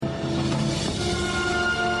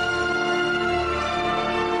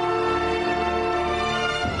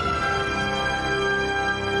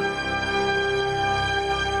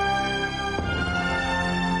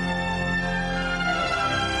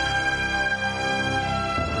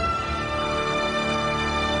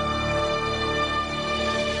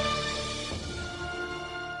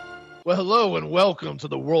Well, hello and welcome to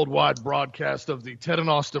the worldwide broadcast of the Ted and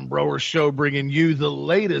Austin Brower Show, bringing you the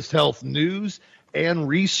latest health news and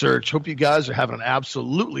research. Hope you guys are having an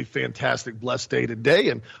absolutely fantastic, blessed day today,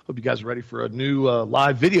 and hope you guys are ready for a new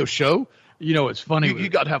live video show. You know, it's funny. You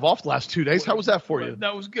got to have off the last 2 days. How was that for you?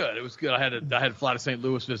 That was good. It was good. I had to fly to St.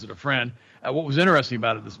 Louis, visit a friend. What was interesting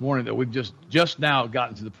about it this morning, that we've just now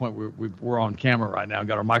gotten to the point where we're on camera right now,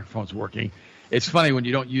 got our microphones working. It's funny when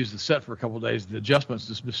you don't use the set for a couple of days, the adjustments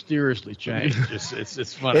just mysteriously change.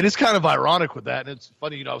 It's funny. It is kind of ironic with that, and it's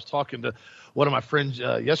funny. You know, I was talking to one of my friends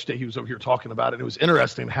yesterday. He was over here talking about it. And it was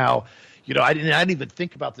interesting how, you know, I didn't even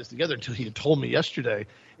think about this together until he had told me yesterday,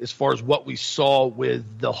 as far as what we saw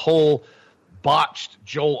with the whole botched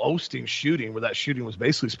Joel Osteen shooting, where that shooting was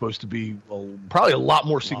basically supposed to be probably a lot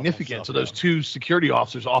more significant. So those two security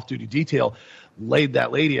officers, off-duty detail, laid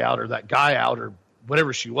that lady out or that guy out or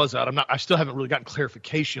whatever she was out. I still haven't really gotten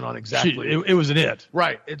clarification on exactly. It was an it.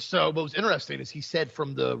 Right. And so what was interesting is he said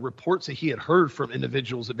from the reports that he had heard from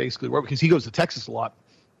individuals that basically were, because he goes to Texas a lot,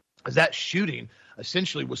 is that shooting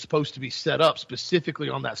essentially was supposed to be set up specifically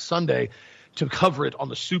on that Sunday to cover it on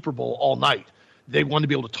the Super Bowl all night. They wanted to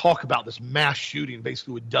be able to talk about this mass shooting,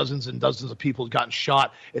 basically with dozens and dozens of people had gotten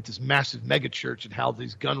shot at this massive mega church, and how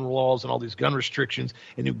these gun laws and all these gun restrictions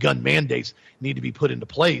and new gun mandates need to be put into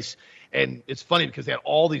place. And it's funny because they had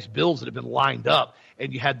all these bills that have been lined up,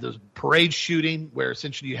 and you had the parade shooting where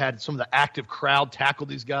essentially you had some of the active crowd tackle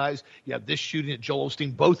these guys. You have this shooting at Joel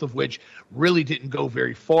Osteen, both of which really didn't go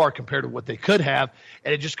very far compared to what they could have.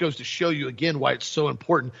 And it just goes to show you again why it's so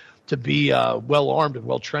important to be well-armed and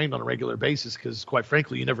well-trained on a regular basis, because quite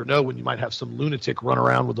frankly, you never know when you might have some lunatic run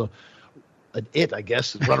around with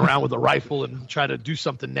run around with a rifle and try to do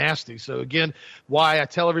something nasty. So again, why I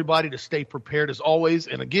tell everybody to stay prepared as always.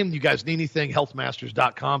 And again, you guys need anything,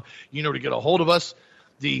 healthmasters.com. You know to get a hold of us.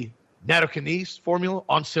 The Nattokinase formula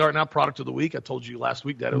on sale right now, product of the week. I told you last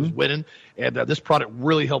week that it was winning. And this product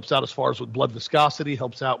really helps out as far as with blood viscosity,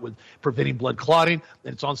 helps out with preventing blood clotting.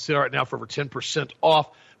 And it's on sale right now for over 10% off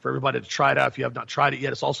for everybody to try it out if you have not tried it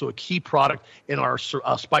yet. It's also a key product in our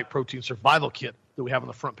spike protein survival kit that we have on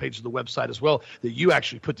the front page of the website as well, that you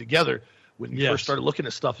actually put together when you first started looking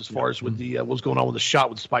at stuff as far as with the what was going on with the shot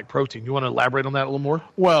with the spike protein. You want to elaborate on that a little more?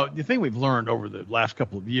 Well, the thing we've learned over the last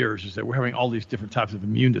couple of years is that we're having all these different types of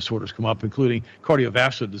immune disorders come up, including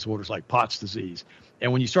cardiovascular disorders like Pott's disease.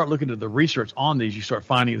 And when you start looking at the research on these, you start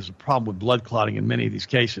finding there's a problem with blood clotting in many of these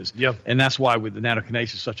cases. Yep. And that's why with the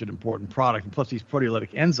nattokinase is such an important product. And plus these proteolytic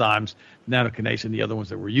enzymes, nattokinase and the other ones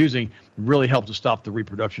that we're using, really help to stop the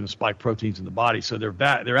reproduction of spike proteins in the body. So they're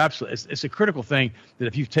absolutely, it's a critical thing that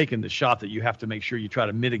if you've taken the shot, that you have to make sure you try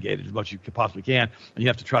to mitigate it as much as you possibly can. And you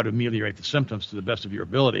have to try to ameliorate the symptoms to the best of your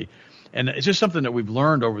ability. And it's just something that we've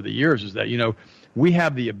learned over the years is that, you know, we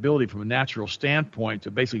have the ability from a natural standpoint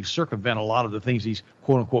to basically circumvent a lot of the things these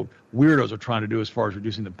quote-unquote weirdos are trying to do as far as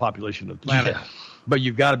reducing the population of the planet. Yeah. But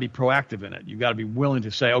you've got to be proactive in it. You've got to be willing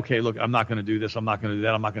to say, okay, look, I'm not going to do this. I'm not going to do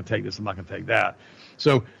that. I'm not going to take this. I'm not going to take that.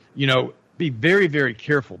 So, you know, be very, very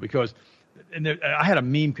careful because I had a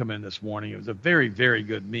meme come in this morning. It was a very, very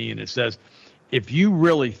good meme. And it says, if you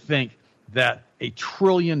really think that $1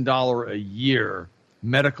 trillion a year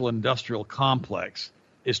medical industrial complex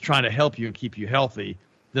is trying to help you and keep you healthy,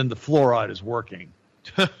 then the fluoride is working.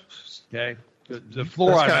 Okay? The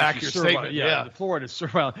fluoride is accurate statement. Yeah, the fluoride is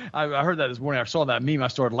survival. I heard that this morning. I saw that meme. I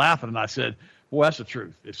started laughing, and I said, well, that's the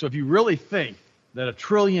truth. So if you really think that $1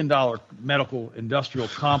 trillion medical industrial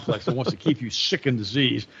complex that wants to keep you sick and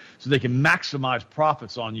diseased so they can maximize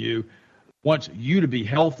profits on you, wants you to be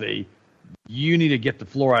healthy, you need to get the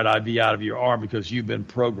fluoride IV out of your arm because you've been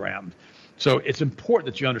programmed. So it's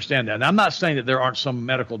important that you understand that. And I'm not saying that there aren't some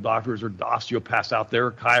medical doctors or osteopaths out there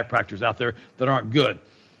or chiropractors out there that aren't good,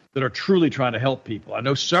 that are truly trying to help people. I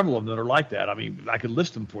know several of them that are like that. I mean, I could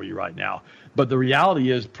list them for you right now. But the reality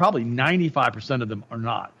is probably 95% of them are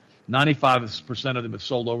not. 95% of them have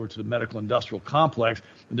sold over to the medical industrial complex,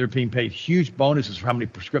 and they're being paid huge bonuses for how many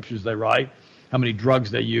prescriptions they write, how many drugs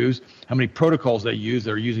they use, how many protocols they use.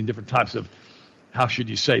 They're using different types of, how should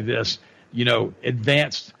you say this, you know,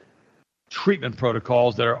 advanced treatment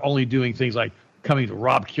protocols that are only doing things like coming to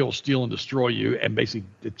rob, kill, steal, and destroy you and basically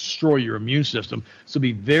destroy your immune system. So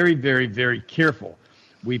be very, very, very careful.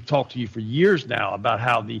 We've talked to you for years now about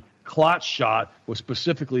how the clot shot was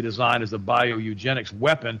specifically designed as a bioeugenics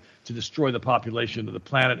weapon to destroy the population of the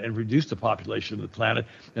planet and reduce the population of the planet.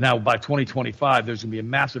 And now by 2025, there's going to be a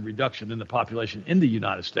massive reduction in the population in the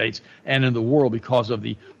United States and in the world because of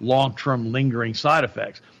the long-term lingering side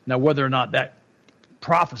effects. Now, whether or not that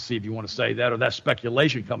prophecy, if you want to say that, or that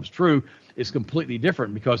speculation comes true, is completely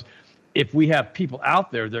different because if we have people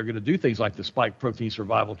out there that are going to do things like the spike protein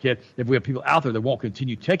survival kit, if we have people out there that won't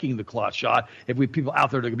continue taking the clot shot, if we have people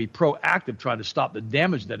out there that are going to be proactive trying to stop the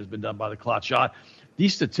damage that has been done by the clot shot,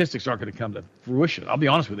 these statistics aren't going to come to fruition. I'll be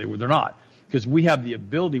honest with you, they're not. Because we have the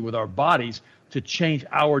ability with our bodies to change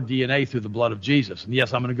our DNA through the blood of Jesus. And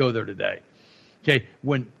yes, I'm going to go there today. Okay,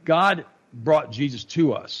 when God brought Jesus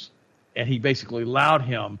to us, and he basically allowed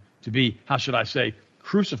him to be, how should I say,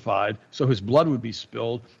 crucified, so his blood would be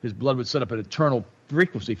spilled, his blood would set up an eternal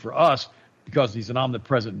frequency for us, because he's an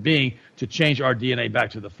omnipresent being, to change our DNA back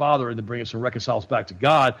to the Father and to bring us and reconcile us back to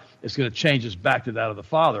God. It's going to change us back to that of the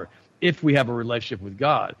Father if we have a relationship with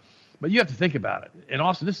God. But you have to think about it. And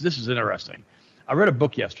also, this is interesting. I read a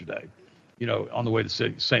book yesterday, on the way to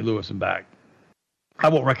St. Louis and back. I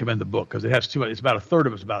won't recommend the book because it has too much. It's about a third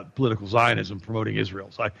of it's about political Zionism promoting Israel.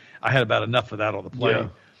 So I had about enough of that on the plane. Yeah.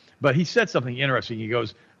 But he said something interesting. He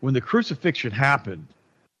goes, when the crucifixion happened,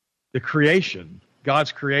 the creation,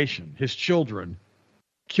 God's creation, his children,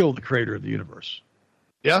 killed the creator of the universe.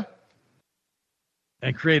 Yeah.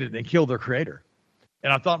 And killed their creator.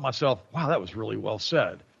 And I thought to myself, wow, that was really well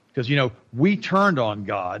said. Because, we turned on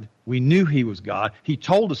God. We knew he was God. He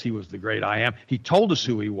told us he was the great I am. He told us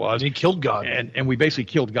who he was. And he killed God. And we basically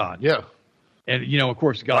killed God. Yeah. And, of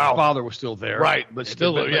course, God's Father was still there. Right, but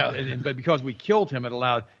still, But because we killed him, it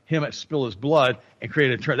allowed him to spill his blood and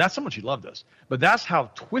create a trend. That's how much he loved us. But that's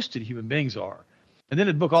how twisted human beings are. And then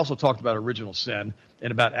the book also talked about original sin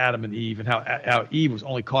and about Adam and Eve and how Eve was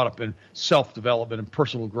only caught up in self-development and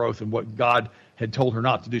personal growth and what God had told her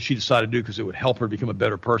not to do. She decided to do because it would help her become a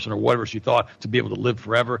better person or whatever she thought to be able to live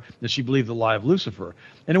forever. And she believed the lie of Lucifer.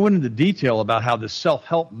 And it went into detail about how this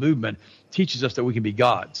self-help movement teaches us that we can be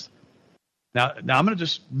gods. Now I'm going to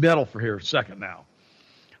just meddle for here a second now.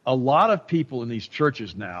 A lot of people in these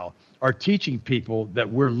churches now are teaching people that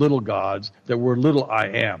we're little gods, that we're little I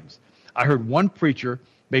ams. I heard one preacher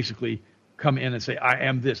basically come in and say, I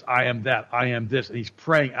am this, I am that, I am this. And he's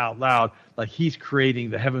praying out loud like he's creating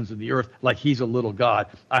the heavens and the earth, like he's a little God.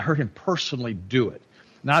 I heard him personally do it.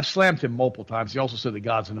 Now, I've slammed him multiple times. He also said that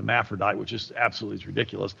God's an hermaphrodite, which is absolutely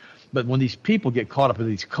ridiculous. But when these people get caught up in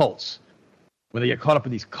these cults, when they get caught up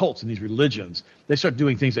in these cults and these religions, they start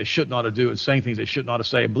doing things they should not do and saying things they should not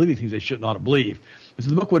say and believing things they should not believe. And so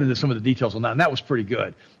the book went into some of the details on that, and that was pretty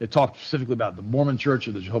good. It talked specifically about the Mormon Church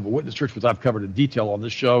or the Jehovah's Witness Church, which I've covered in detail on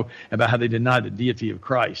this show, about how they deny the deity of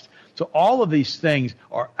Christ. So all of these things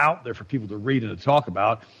are out there for people to read and to talk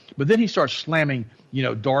about. But then he starts slamming,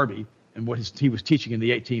 Darby and what he was teaching in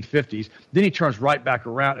the 1850s. Then he turns right back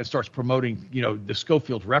around and starts promoting, the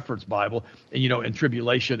Scofield Reference Bible and, and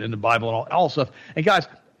tribulation in the Bible and all stuff. And guys,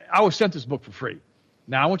 I was sent this book for free.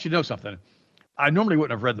 Now, I want you to know something. I normally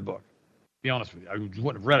wouldn't have read the book, to be honest with you. I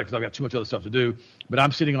wouldn't have read it because I've got too much other stuff to do. But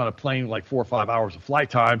I'm sitting on a plane like 4 or 5 hours of flight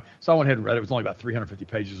time. So I went ahead and read it. It was only about 350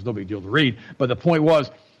 pages. It's no big deal to read. But the point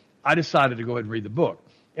was, I decided to go ahead and read the book.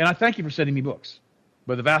 And I thank you for sending me books.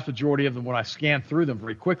 But the vast majority of them, when I scan through them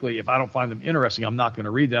very quickly, if I don't find them interesting, I'm not going to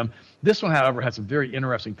read them. This one, however, had some very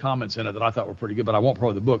interesting comments in it that I thought were pretty good, but I won't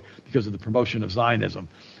promote the book because of the promotion of Zionism.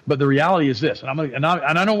 But the reality is this, and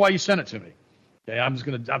I know why you sent it to me. Okay, I'm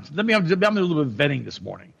doing a little bit of vetting this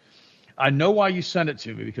morning. I know why you sent it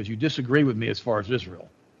to me because you disagree with me as far as Israel.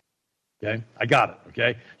 Okay, I got it.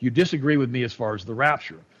 Okay, you disagree with me as far as the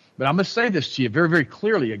rapture. But I'm going to say this to you very, very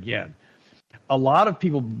clearly again. A lot of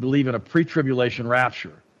people believe in a pre-tribulation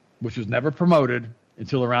rapture, which was never promoted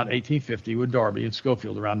until around 1850 with Darby and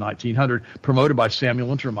Scofield around 1900, promoted by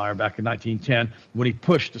Samuel Untermeyer back in 1910 when he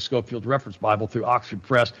pushed the Scofield Reference Bible through Oxford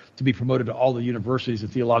Press to be promoted to all the universities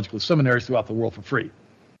and theological seminaries throughout the world for free.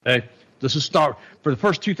 Okay? This is for the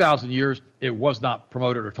first 2,000 years, it was not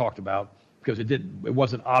promoted or talked about because it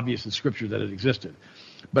wasn't obvious in Scripture that it existed.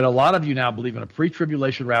 But a lot of you now believe in a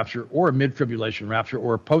pre-tribulation rapture or a mid-tribulation rapture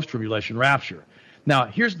or a post-tribulation rapture. Now,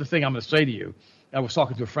 here's the thing I'm going to say to you. I was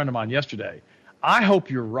talking to a friend of mine yesterday. I hope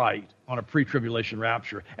you're right on a pre-tribulation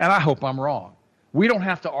rapture, and I hope I'm wrong. We don't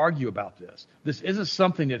have to argue about this. This isn't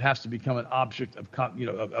something that has to become an object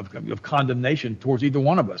of condemnation towards either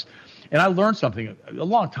one of us. And I learned something a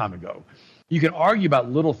long time ago. You can argue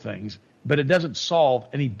about little things, but it doesn't solve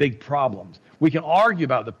any big problems. We can argue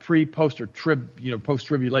about the post, or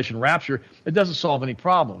post-tribulation rapture. It doesn't solve any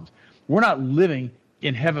problems. We're not living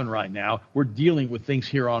in heaven right now. We're dealing with things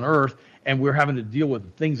here on earth, and we're having to deal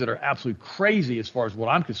with things that are absolutely crazy as far as what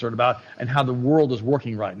I'm concerned about and how the world is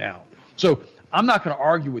working right now. So I'm not going to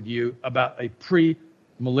argue with you about a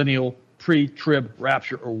pre-millennial, pre-trib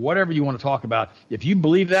rapture or whatever you want to talk about. If you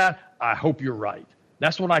believe that, I hope you're right.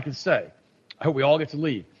 That's what I can say. I hope we all get to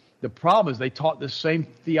leave. The problem is they taught this same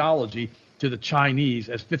theology to the Chinese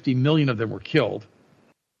as 50 million of them were killed.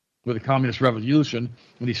 with the communist revolution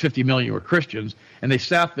when these 50 million were Christians, and they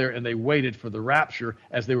sat there and they waited for the rapture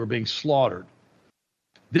as they were being slaughtered.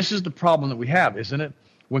 This is the problem that we have, isn't it?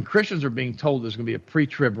 When Christians are being told there's going to be a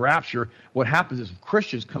pre-trib rapture, what happens is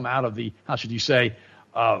Christians come out of the, how should you say,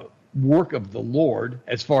 work of the Lord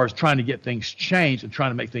as far as trying to get things changed and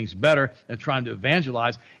trying to make things better and trying to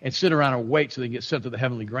evangelize and sit around and wait so they can get sent to the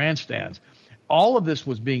heavenly grandstands. All of this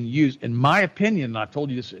was being used, in my opinion, and I've told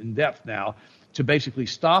you this in depth now, to basically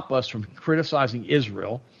stop us from criticizing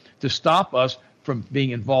Israel, to stop us from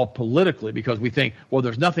being involved politically, because we think, well,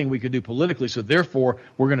 there's nothing we could do politically, so therefore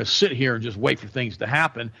we're going to sit here and just wait for things to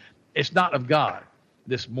happen. It's not of God.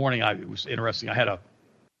 This morning, it was interesting. I had a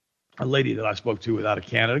lady that I spoke to out of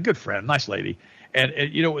Canada, a good friend, nice lady. And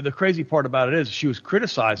you know, the crazy part about it is she was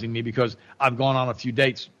criticizing me because I've gone on a few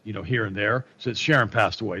dates, you know, here and there since Sharon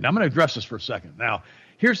passed away. Now, I'm going to address this for a second. Now,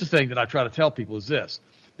 here's the thing that I try to tell people is this.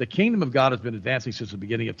 The kingdom of God has been advancing since the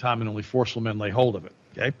beginning of time, and only forceful men lay hold of it.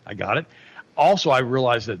 Okay, I got it. Also, I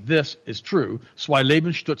realize that this is true. Zwei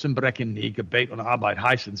Leben stützen brechen nie, Gebet und Arbeit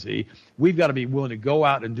heißen sie. We've got to be willing to go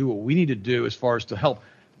out and do what we need to do as far as to help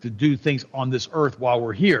to do things on this earth while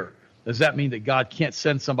we're here. Does that mean that God can't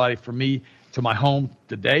send somebody for me to my home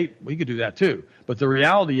today? We could do that too. But the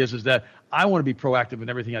reality is that I want to be proactive in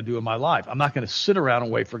everything I do in my life. I'm not going to sit around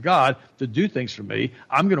and wait for God to do things for me.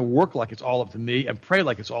 I'm going to work like it's all up to me and pray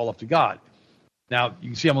like it's all up to God. Now, you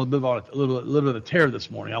can see I'm a little bit of a tear this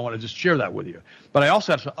morning. I want to just share that with you. But I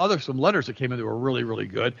also have some letters that came in that were really, really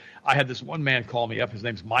good. I had this one man call me up. His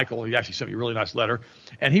name's Michael. He actually sent me a really nice letter.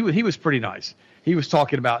 And he was pretty nice. He was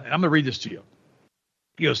talking about, and I'm going to read this to you.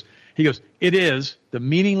 He goes, it is the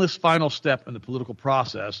meaningless final step in the political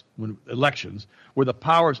process, when elections, where the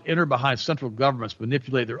powers enter behind central governments,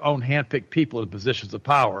 manipulate their own hand-picked people in positions of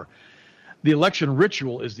power. The election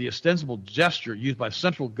ritual is the ostensible gesture used by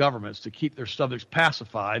central governments to keep their subjects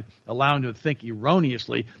pacified, allowing them to think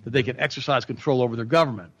erroneously that they can exercise control over their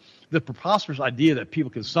government. The preposterous idea that people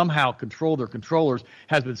can somehow control their controllers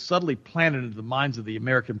has been subtly planted into the minds of the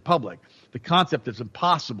American public. The concept is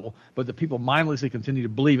impossible, but the people mindlessly continue to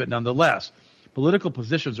believe it nonetheless. Political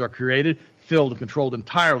positions are created, filled, and controlled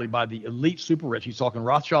entirely by the elite super rich. He's talking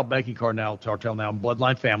Rothschild banking cartel now, and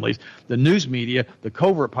bloodline families, the news media, the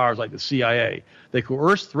covert powers like the CIA. They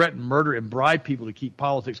coerce, threaten, murder, and bribe people to keep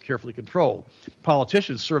politics carefully controlled.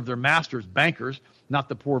 Politicians serve their masters, bankers, not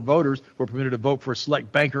the poor voters who are permitted to vote for a select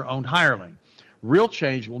banker-owned hireling. Real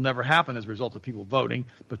change will never happen as a result of people voting,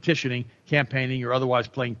 petitioning, campaigning, or otherwise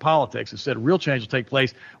playing politics. Instead, real change will take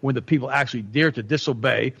place when the people actually dare to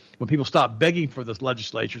disobey, when people stop begging for the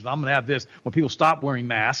legislatures. I'm going to have this, when people stop wearing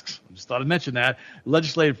masks. I just thought I'd mention that.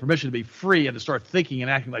 Legislative permission to be free and to start thinking and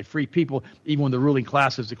acting like free people, even when the ruling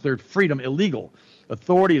class has declared freedom illegal.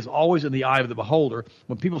 Authority is always in the eye of the beholder.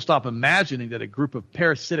 When people stop imagining that a group of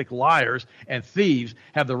parasitic liars and thieves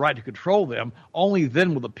have the right to control them, only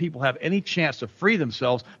then will the people have any chance to free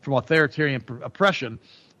themselves from authoritarian oppression,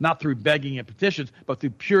 not through begging and petitions, but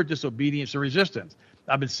through pure disobedience and resistance.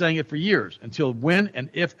 I've been saying it for years. Until when and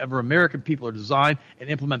if ever American people are designed and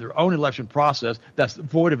implement their own election process that's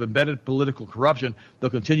void of embedded political corruption, they'll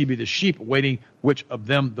continue to be the sheep waiting which of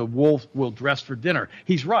them the wolf will dress for dinner.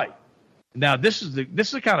 He's right. Now, this is the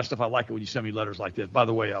kind of stuff I like it when you send me letters like this. By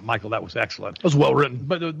the way, Michael, that was excellent. It was well written.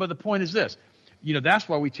 But the point is this. You know, that's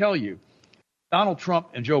why we tell you Donald Trump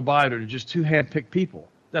and Joe Biden are just two hand-picked people.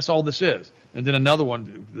 That's all this is. And then another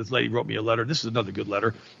one, this lady wrote me a letter. This is another good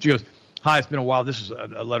letter. She goes, hi, it's been a while. This is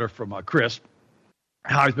a letter from Chris.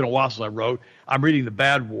 Hi, it's been a while since I wrote. I'm reading The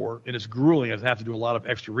Bad War, and it's grueling as I have to do a lot of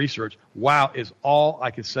extra research. Wow is all I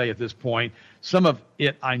can say at this point. Some of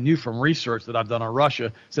it I knew from research that I've done on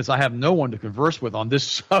Russia, since I have no one to converse with on this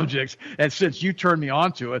subject. And since you turned me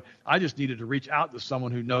on to it, I just needed to reach out to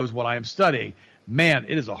someone who knows what I am studying. Man,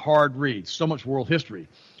 it is a hard read. So much world history.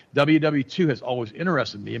 WW2 has always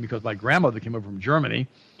interested me, and because my grandmother came over from Germany,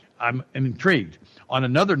 I'm intrigued. On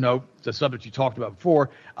another note, the subject you talked about before,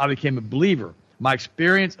 I became a believer. My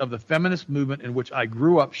experience of the feminist movement in which I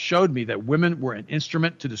grew up showed me that women were an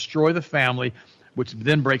instrument to destroy the family, which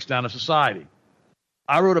then breaks down a society.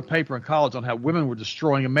 I wrote a paper in college on how women were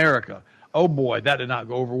destroying America. Oh boy, that did not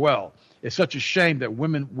go over well. It's such a shame that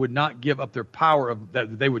women would not give up their power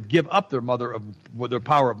that they would give up their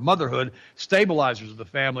power of motherhood, stabilizers of the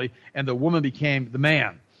family, and the woman became the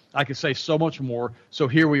man. I could say so much more, so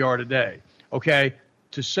here we are today. Okay,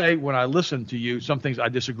 to say when I listen to you, some things I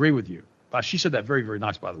disagree with you. She said that very, very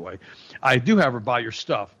nice, by the way. I do, however, buy your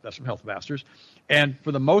stuff. That's from Health Masters. And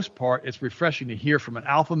for the most part, it's refreshing to hear from an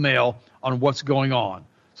alpha male on what's going on.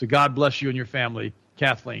 So God bless you and your family,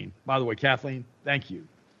 Kathleen. By the way, Kathleen, thank you.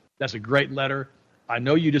 That's a great letter. I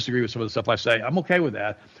know you disagree with some of the stuff I say. I'm okay with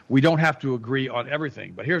that. We don't have to agree on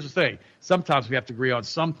everything. But here's the thing. Sometimes we have to agree on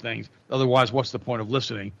some things. Otherwise, what's the point of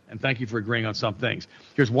listening? And thank you for agreeing on some things.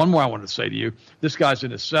 Here's one more I wanted to say to you. This guy's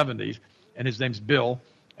in his 70s, and his name's Bill.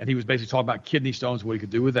 And he was basically talking about kidney stones, what he could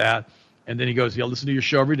do with that. And then he goes, I listen to your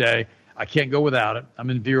show every day. I can't go without it. I'm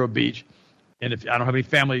in Vero Beach. And if I don't have any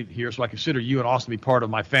family here, so I consider you and Austin to be part of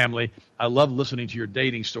my family. I love listening to your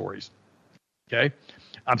dating stories. Okay?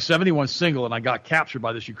 I'm 71 single, and I got captured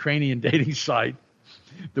by this Ukrainian dating site.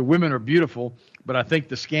 The women are beautiful, but I think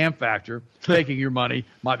the scam factor, taking your money,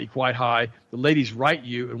 might be quite high. The ladies write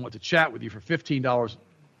you and want to chat with you for $15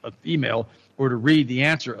 an email or to read the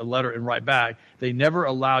answer, a letter, and write back. They never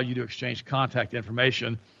allow you to exchange contact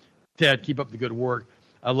information. Ted, keep up the good work.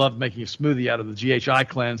 I love making a smoothie out of the GHI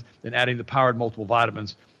cleanse and adding the powered multiple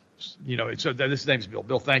vitamins. You know, so this name's Bill.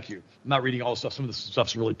 Bill, thank you. I'm not reading all the stuff. Some of this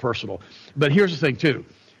stuff's really personal. But here's the thing, too.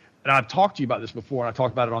 And I've talked to you about this before, and I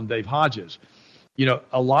talked about it on Dave Hodges. You know,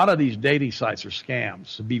 a lot of these dating sites are scams.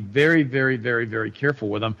 So be very, very, very, very careful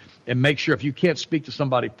with them, and make sure if you can't speak to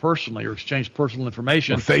somebody personally or exchange personal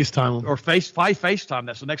information. Or FaceTime them. Or FaceTime.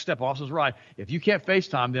 That's the next step. Austin's right. If you can't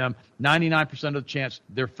FaceTime them, 99% of the chance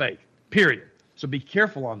they're fake, period. So be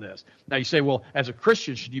careful on this. Now you say, well, as a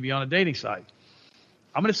Christian, should you be on a dating site?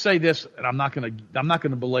 I'm going to say this, and I'm not going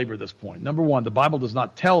to belabor this point. Number one, the Bible does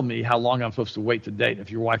not tell me how long I'm supposed to wait to date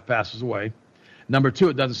if your wife passes away. Number two,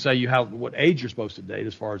 it doesn't say you what age you're supposed to date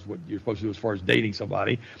as far as what you're supposed to do as far as dating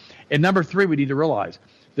somebody. And number three, we need to realize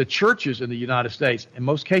the churches in the United States, in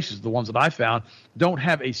most cases, the ones that I found, don't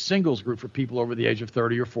have a singles group for people over the age of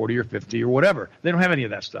 30 or 40 or 50 or whatever. They don't have any of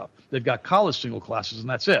that stuff. They've got college single classes, and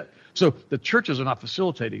that's it. So the churches are not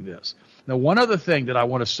facilitating this. Now, one other thing that I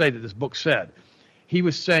want to say that this book said, he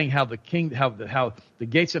was saying how the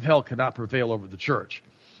gates of hell cannot prevail over the church.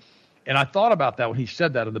 And I thought about that when he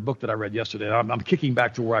said that in the book that I read yesterday. I'm kicking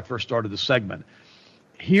back to where I first started the segment.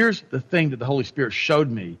 Here's the thing that the Holy Spirit showed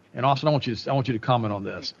me, and Austin, I want you to comment on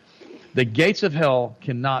this. The gates of hell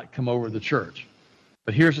cannot come over the church.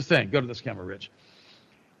 But here's the thing. Go to this camera, Rich.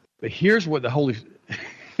 But here's what the Holy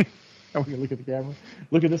Are we going to look at the camera?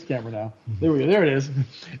 Look at this camera now. There we go. There it is.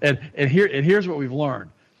 And here's what we've learned.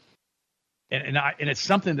 And it's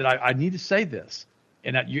something that I need to say this.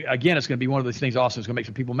 And again, it's going to be one of those things also that's going to make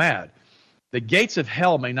some people mad. The gates of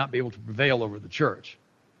hell may not be able to prevail over the church.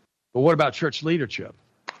 But what about church leadership?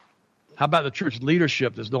 How about the church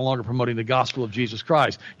leadership that's no longer promoting the gospel of Jesus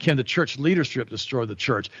Christ? Can the church leadership destroy the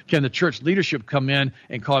church? Can the church leadership come in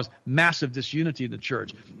and cause massive disunity in the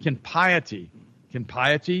church? Can piety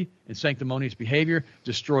and sanctimonious behavior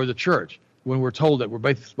destroy the church? When we're told that we're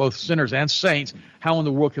both sinners and saints, how in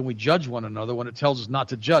the world can we judge one another when it tells us not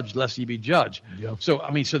to judge lest ye be judged? Yep. So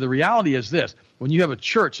the reality is this. When you have a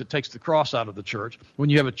church that takes the cross out of the church, when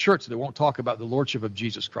you have a church that won't talk about the lordship of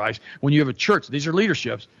Jesus Christ, when you have a church, these are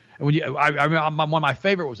leaderships, and one of my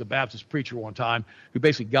favorite was a Baptist preacher one time who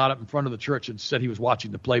basically got up in front of the church and said he was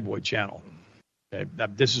watching the Playboy channel. Okay,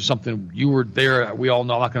 this is something you were there. We all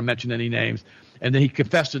know. I'm not going to mention any names. And then he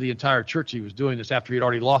confessed to the entire church he was doing this after he'd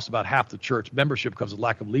already lost about half the church membership because of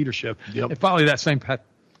lack of leadership. Yep. And finally, that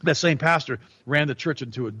same pastor ran the church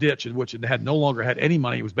into a ditch in which it had no longer had any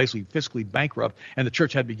money. It was basically fiscally bankrupt, and the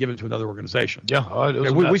church had to be given to another organization. Yeah,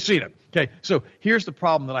 we've seen it. Okay, so here's the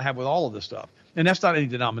problem that I have with all of this stuff. And that's not any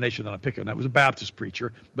denomination that I'm picking. That was a Baptist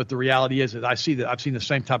preacher. But the reality is that I've seen the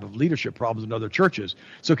same type of leadership problems in other churches.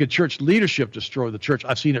 So can church leadership destroy the church?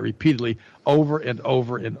 I've seen it repeatedly over and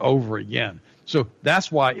over and over again. So that's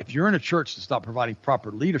why if you're in a church that's not providing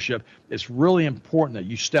proper leadership, it's really important that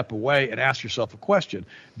you step away and ask yourself a question.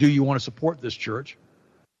 Do you want to support this church?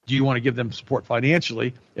 Do you want to give them support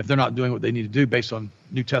financially if they're not doing what they need to do based on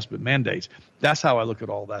New Testament mandates? That's how I look at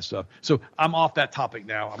all that stuff. So I'm off that topic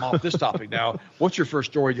now. I'm off this topic now. What's your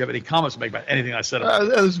first story? Do you have any comments to make about anything I said? That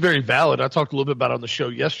is very valid. I talked a little bit about it on the show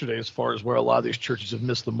yesterday as far as where a lot of these churches have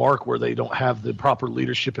missed the mark, where they don't have the proper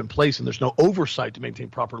leadership in place, and there's no oversight to maintain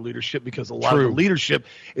proper leadership because a lot of the leadership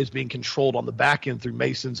is being controlled on the back end through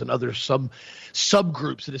Masons and other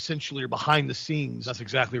subgroups that essentially are behind the scenes. That's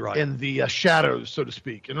exactly right. In the shadows, so to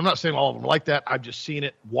speak. And I'm not saying all of them are like that. I've just seen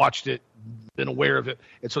it, watched it, been aware of it.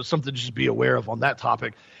 And so it's something to just be aware of on that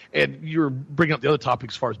topic. And you're bringing up the other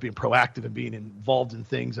topics as far as being proactive and being involved in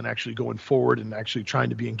things and actually going forward and actually trying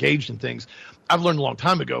to be engaged in things. I've learned a long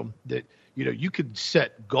time ago that, you could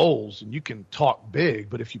set goals and you can talk big,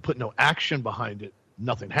 but if you put no action behind it,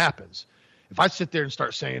 nothing happens. If I sit there and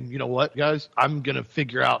start saying, you know what, guys, I'm going to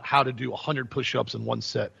figure out how to do 100 push-ups in one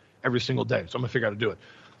set every single day. So I'm going to figure out how to do it.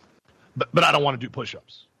 But I don't want to do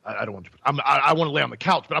push-ups. I don't want to. I want to lay on the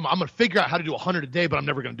couch, but I'm going to figure out how to do 100 a day, but I'm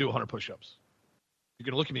never going to do 100 push-ups. You're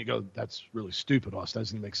going to look at me and go, that's really stupid, Austin. That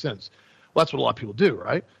doesn't make sense. Well, that's what a lot of people do,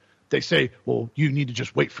 right? They say, well, you need to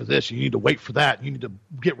just wait for this. You need to wait for that. You need to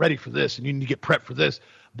get ready for this. And you need to get prepped for this.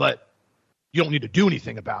 But you don't need to do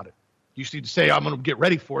anything about it. You just need to say, I'm going to get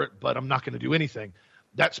ready for it, but I'm not going to do anything.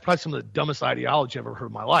 That's probably some of the dumbest ideology I've ever heard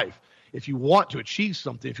in my life. If you want to achieve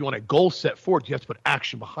something, if you want a goal set forward, you have to put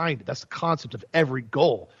action behind it. That's the concept of every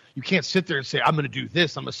goal. You can't sit there and say, I'm going to do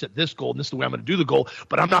this. I'm going to set this goal, and this is the way I'm going to do the goal,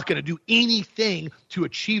 but I'm not going to do anything to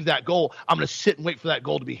achieve that goal. I'm going to sit and wait for that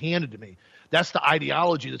goal to be handed to me. That's the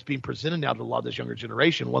ideology that's being presented now to a lot of this younger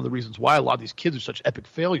generation. One of the reasons why a lot of these kids are such epic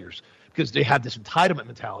failures, because they have this entitlement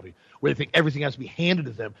mentality where they think everything has to be handed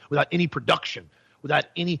to them without any production, without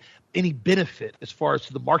any benefit as far as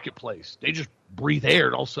to the marketplace. They just breathe air,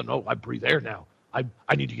 and all of a sudden, oh, I breathe air now.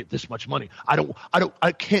 I need to get this much money.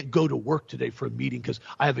 I can't go to work today for a meeting because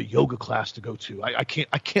I have a yoga class to go to. I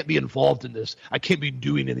can't be involved in this. I can't be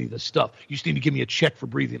doing any of this stuff. You just need to give me a check for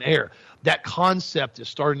breathing air. That concept is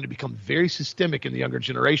starting to become very systemic in the younger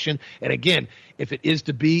generation. And again, if it is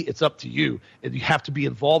to be, it's up to you. And you have to be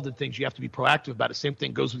involved in things. You have to be proactive about it. Same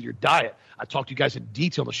thing goes with your diet. I talked to you guys in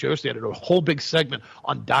detail on the show yesterday. I did a whole big segment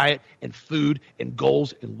on diet and food and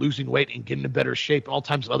goals and losing weight and getting in better shape and all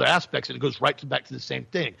types of other aspects. And it goes back to the same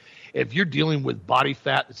thing. If you're dealing with body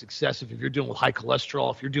fat that's excessive, if you're dealing with high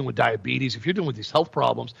cholesterol, if you're dealing with diabetes, if you're dealing with these health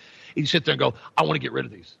problems, you sit there and go, I want to get rid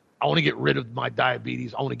of these. I want to get rid of my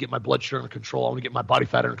diabetes. I want to get my blood sugar under control. I want to get my body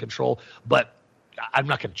fat under control. But I'm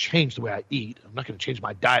not going to change the way I eat. I'm not going to change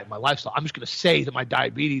my diet, my lifestyle. I'm just going to say that my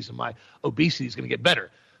diabetes and my obesity is going to get better.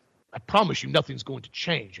 I promise you nothing's going to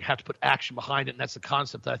change. You have to put action behind it, and that's the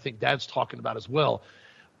concept that I think Dad's talking about as well.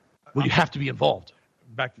 Well, you have to be involved.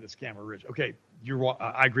 Back to the scammer ridge. Okay,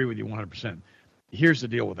 I agree with you 100%. Here's the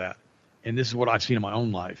deal with that, and this is what I've seen in my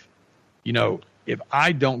own life. You know, if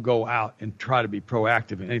I don't go out and try to be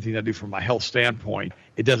proactive in anything I do from my health standpoint,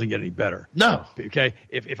 it doesn't get any better. No. Okay?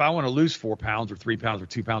 If I want to lose 4 pounds or 3 pounds or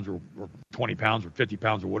 2 pounds or 20 pounds or 50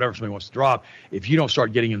 pounds or whatever somebody wants to drop, if you don't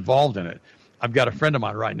start getting involved in it, I've got a friend of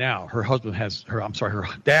mine right now. Her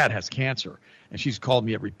dad has cancer, and she's called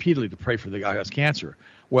me up repeatedly to pray for the guy who has cancer.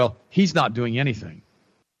 Well, he's not doing anything.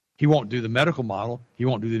 He won't do the medical model. He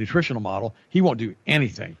won't do the nutritional model. He won't do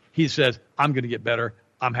anything. He says, I'm going to get better.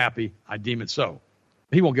 I'm happy. I deem it so.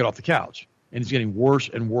 He won't get off the couch, and it's getting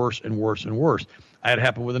worse and worse and worse and worse. I had it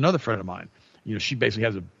happen with another friend of mine. You know, she basically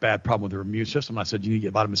has a bad problem with her immune system. I said, you need to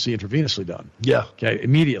get vitamin C intravenously done. Yeah. Okay,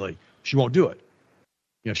 immediately. She won't do it.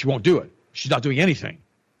 You know, she won't do it. She's not doing anything.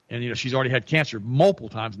 And, you know, she's already had cancer multiple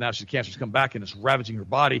times. Now cancer's come back and it's ravaging her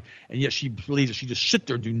body. And yet she believes that she just sit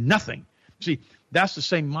there and do nothing. See, that's the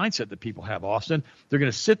same mindset that people have, Austin. They're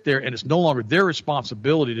going to sit there, and it's no longer their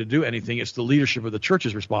responsibility to do anything. It's the leadership of the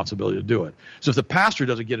church's responsibility to do it. So if the pastor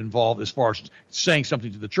doesn't get involved as far as saying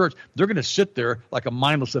something to the church, they're going to sit there like a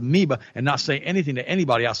mindless amoeba and not say anything to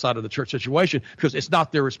anybody outside of the church situation because it's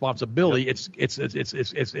not their responsibility. Yep. It's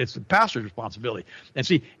the pastor's responsibility. And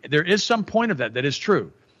see, there is some point of that is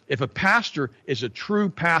true. If a pastor is a true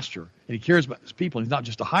pastor and he cares about his people and he's not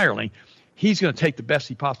just a hireling, he's going to take the best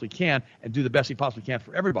he possibly can and do the best he possibly can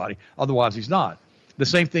for everybody. Otherwise, he's not. The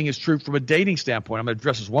same thing is true from a dating standpoint. I'm going to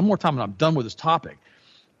address this one more time, and I'm done with this topic.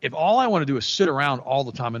 If all I want to do is sit around all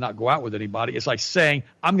the time and not go out with anybody, it's like saying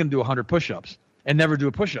I'm going to do 100 push-ups and never do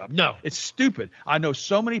a push-up. No. It's stupid. I know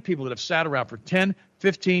so many people that have sat around for 10,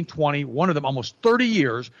 15, 20, one of them almost 30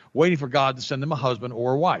 years waiting for God to send them a husband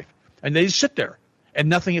or a wife. And they just sit there, and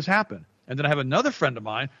nothing has happened. And then I have another friend of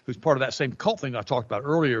mine who's part of that same cult thing I talked about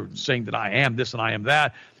earlier, saying that I am this and I am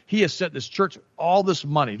that. He has sent this church all this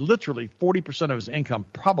money, literally 40% of his income,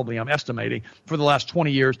 probably I'm estimating, for the last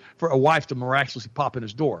 20 years for a wife to miraculously pop in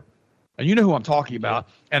his door. And you know who I'm talking about,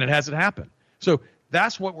 and it hasn't happened. So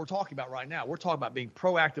that's what we're talking about right now. We're talking about being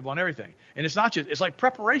proactive on everything. And it's not just, it's like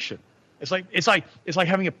preparation. It's like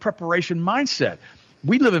having a preparation mindset.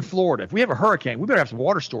 We live in Florida. If we have a hurricane, we better have some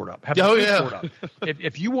water stored up. Stored up.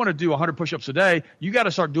 If you want to do 100 push-ups a day, you got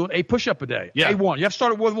to start doing a push-up a day. Yeah. A1. You have to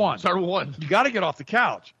start with one. Start with one. You got to get off the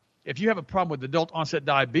couch. If you have a problem with adult onset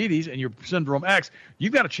diabetes and your syndrome X,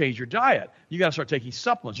 you've got to change your diet. You got to start taking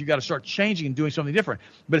supplements. You got to start changing and doing something different.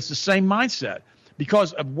 But it's the same mindset.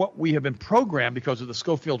 Because of what we have been programmed, because of the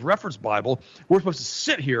Scofield Reference Bible, we're supposed to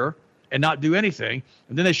sit here and not do anything.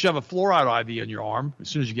 And then they shove a fluoride IV in your arm as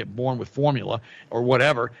soon as you get born with formula or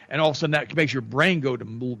whatever. And all of a sudden that makes your brain go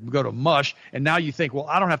to mush. And now you think, well,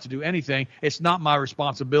 I don't have to do anything. It's not my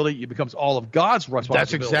responsibility. It becomes all of God's responsibility.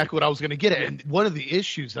 That's exactly what I was going to get at. And one of the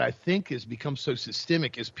issues that I think has become so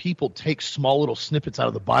systemic is people take small little snippets out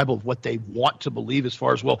of the Bible of what they want to believe as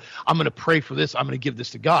far as, well, I'm going to pray for this. I'm going to give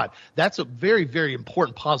this to God. That's a very, very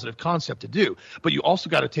important positive concept to do. But you also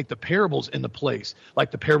got to take the parables into place,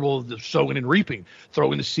 like the parable of the sowing and reaping,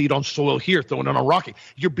 throwing the seed on soil here, throwing it on rocky.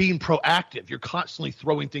 You're being proactive. You're constantly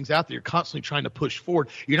throwing things out there. You're constantly trying to push forward.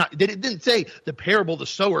 It didn't say the parable of the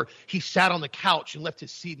sower, he sat on the couch and left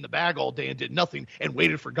his seed in the bag all day and did nothing and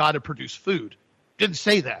waited for God to produce food. Didn't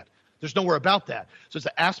say that. There's nowhere about that. So it's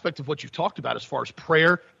the aspect of what you've talked about as far as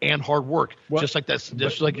prayer and hard work, just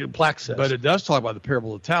like your plaque says. But it does talk about the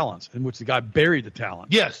parable of talents, in which the guy buried the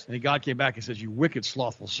talent. Yes. And God came back and says, you wicked,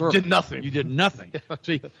 slothful servant. Did nothing. You did nothing.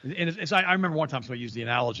 See, and I remember one time somebody used the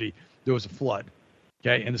analogy, there was a flood,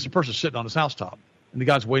 okay, and this person's sitting on his housetop, and the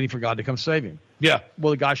guy's waiting for God to come save him. Yeah. Well,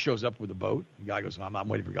 the guy shows up with a boat. The guy goes, I'm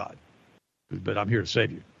waiting for God, but I'm here to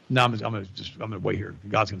save you. No, I'm going to wait here.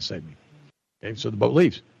 God's going to save me. Okay, so the boat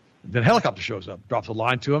leaves. Then a helicopter shows up, drops a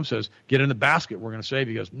line to him, says, get in the basket. We're going to save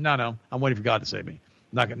you. He goes, no, I'm waiting for God to save me.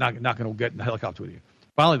 I'm not going to get in the helicopter with you.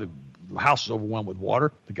 Finally, the house is overwhelmed with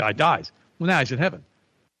water. The guy dies. Well, now he's in heaven.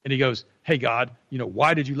 And he goes, hey, God,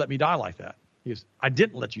 why did you let me die like that? He goes, I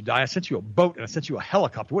didn't let you die. I sent you a boat and I sent you a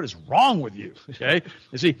helicopter. What is wrong with you? Okay.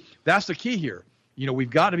 And see, that's the key here.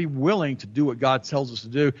 We've got to be willing to do what God tells us to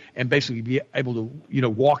do and basically be able to,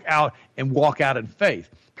 walk out in faith.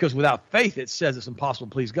 Because without faith, it says it's impossible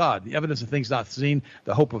to please God. The evidence of things not seen,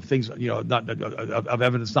 the hope of things, of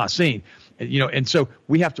evidence not seen. And so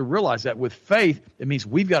we have to realize that with faith, it means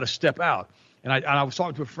we've got to step out. And I was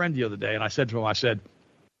talking to a friend the other day, and I said to him,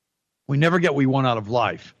 we never get what we want out of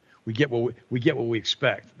life. We get what we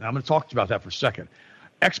expect. Now, I'm going to talk about that for a second.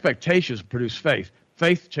 Expectations produce faith.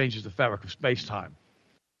 Faith changes the fabric of space-time.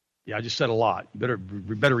 Yeah, I just said a lot. You better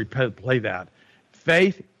replay that.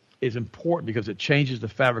 Faith is important because it changes the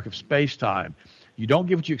fabric of space-time. You don't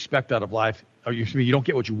get what you expect out of life, or you don't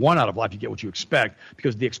get what you want out of life, you get what you expect,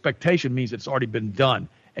 because the expectation means it's already been done,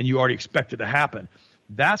 and you already expect it to happen.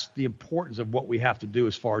 That's the importance of what we have to do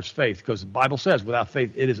as far as faith, because the Bible says without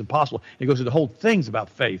faith it is impossible. It goes into whole things about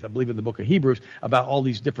faith. I believe in the book of Hebrews about all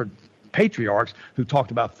these different patriarchs who talked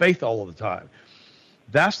about faith all of the time.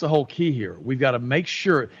 That's the whole key here. We've got to make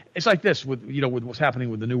sure. It's like this with what's happening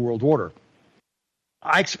with the New World Order.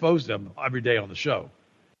 I expose them every day on the show.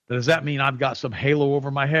 Does that mean I've got some halo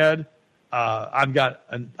over my head? I've got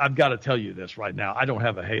to tell you this right now. I don't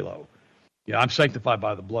have a halo. I'm sanctified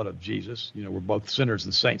by the blood of Jesus. We're both sinners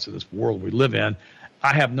and saints of this world we live in.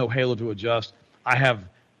 I have no halo to adjust. I have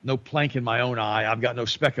no plank in my own eye. I've got no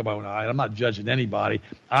speck in my own eye. I'm not judging anybody.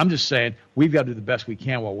 I'm just saying we've got to do the best we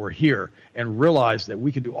can while we're here and realize that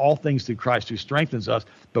we can do all things through Christ who strengthens us,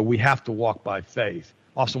 but we have to walk by faith.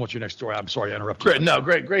 Also, what's your next story? I'm sorry I interrupted.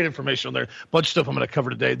 Great information on there. Bunch of stuff I'm going to cover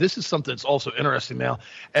today. This is something that's also interesting now,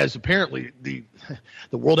 as apparently the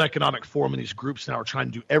World Economic Forum and these groups now are trying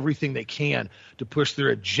to do everything they can to push their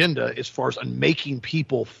agenda as far as on making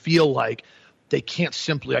people feel like they can't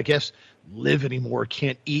simply, live anymore,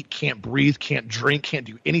 can't eat, can't breathe, can't drink, can't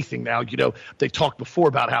do anything now. They talked before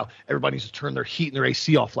about how everybody needs to turn their heat and their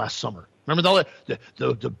AC off last summer. Remember all that?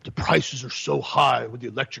 The prices are so high with the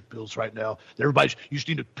electric bills right now. You just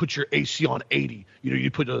need to put your AC on 80.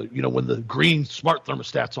 You put when the green smart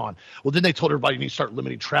thermostat's on. Well, then they told everybody you need to start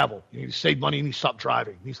limiting travel. You need to save money. You need to stop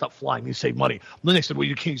driving. You need to stop flying. You need to save money. And then they said, well,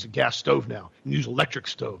 you can't use a gas stove now. You use electric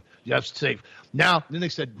stove. You have to save. Now, then they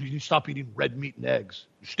said you need to stop eating red meat and eggs.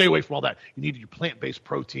 Stay away from all that. You need your plant-based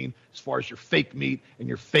protein as far as your fake meat and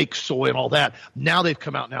your fake soy and all that. Now they've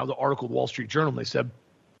come out the article of the Wall Street Journal, and they said,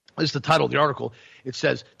 this is the title of the article. It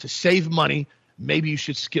says, to save money, maybe you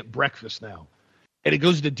should skip breakfast now. And it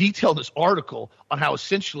goes into detail in this article on how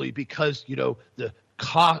essentially because, the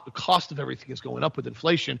cost of everything is going up with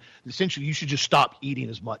inflation, essentially you should just stop eating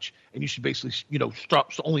as much. And you should basically,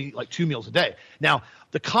 stop only like 2 meals a day. Now,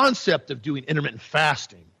 the concept of doing intermittent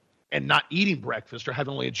fasting and not eating breakfast or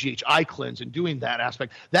having only a GHI cleanse and doing that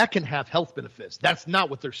aspect, that can have health benefits. That's not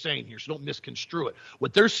what they're saying here, so don't misconstrue it.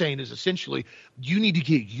 What they're saying is essentially you need to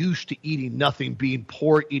get used to eating nothing, being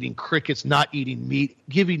poor, eating crickets, not eating meat,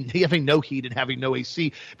 having no heat and having no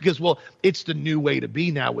AC, because, well, it's the new way to be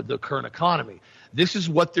now with the current economy. This is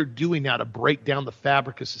what they're doing now to break down the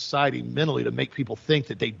fabric of society mentally, to make people think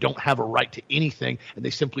that they don't have a right to anything and they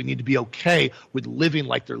simply need to be okay with living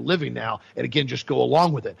like they're living now, and again, just go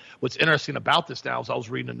along with it. What's interesting about this now is I was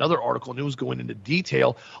reading another article and it was going into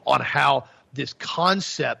detail on how this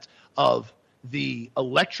concept of the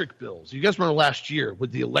electric bills. You guys remember last year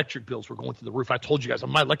when the electric bills were going through the roof? I told you guys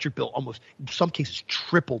my electric bill almost, in some cases,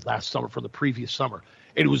 tripled last summer from the previous summer.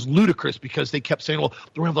 And it was ludicrous because they kept saying, well,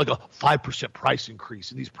 they're going to have like a 5% price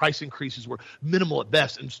increase. And these price increases were minimal at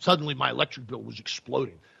best. And suddenly my electric bill was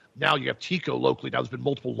exploding. Now you have TECO locally. Now there's been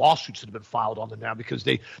multiple lawsuits that have been filed on them now because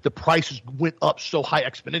the prices went up so high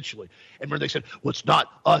exponentially. And remember they said, well, it's not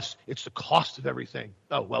us. It's the cost of everything.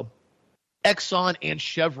 Oh, well. Exxon and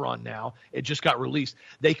Chevron now, it just got released,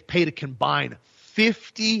 they paid a combined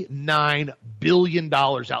 $59 billion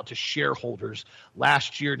out to shareholders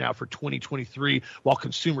last year now for 2023, while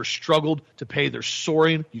consumers struggled to pay their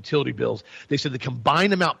soaring utility bills. They said the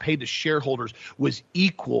combined amount paid to shareholders was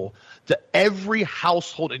equal to every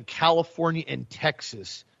household in California and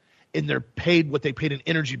Texas in what they paid in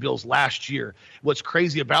energy bills last year. What's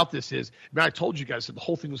crazy about this is, I told you guys that the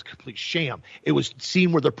whole thing was a complete sham. It was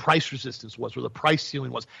seeing where the price resistance was, where the price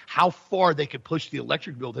ceiling was, how far they could push the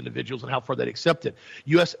electric bill to individuals and how far they'd accept it.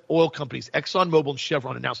 U.S. oil companies, ExxonMobil and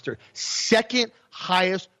Chevron, announced their second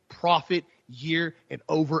highest profit year in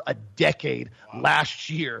over a decade. Wow. Last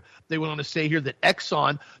year. They went on to say here that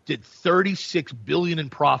Exxon did $36 billion in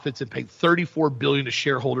profits and paid $34 billion to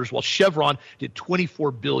shareholders, while Chevron did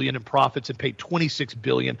 $24 billion in profits and paid $26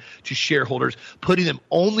 billion to shareholders, putting them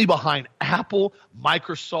only behind Apple,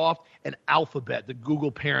 Microsoft, and Alphabet, the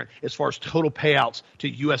Google parent, as far as total payouts to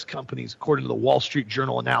U.S. companies, according to the Wall Street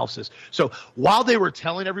Journal analysis. So while they were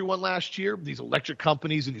telling everyone last year, these electric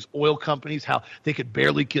companies and these oil companies, how they could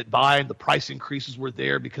barely get by and the price increases were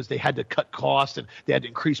there because they had to cut costs and they had to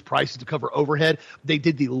increase prices to cover overhead, they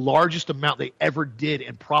did the largest amount they ever did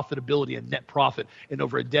in profitability and net profit in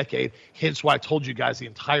over a decade. Hence why I told you guys the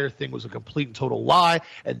entire thing was a complete and total lie.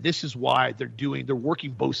 And this is why they're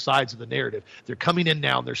working both sides of the narrative. They're coming in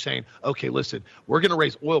now and they're saying, okay, listen, we're going to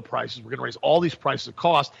raise oil prices. We're going to raise all these prices of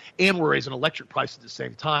cost, and we're raising electric prices at the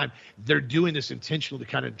same time. They're doing this intentionally to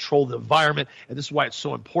kind of control the environment, and this is why it's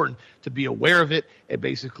so important to be aware of it and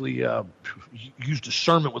basically use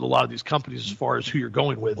discernment with a lot of these companies as far as who you're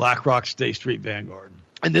going with. BlackRock, State Street, Vanguard.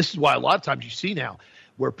 And this is why a lot of times you see now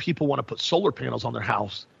where people want to put solar panels on their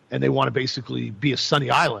house, and they want to basically be a sunny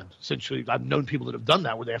island. Essentially, I've known people that have done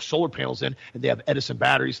that where they have solar panels in and they have Edison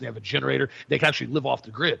batteries and they have a generator. They can actually live off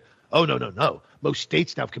the grid. Oh, no. Most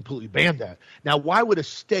states now have completely banned that. Now, why would a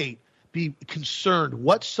state be concerned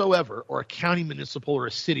whatsoever, or a county, municipal, or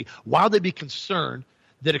a city, why would they be concerned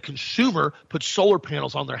that a consumer puts solar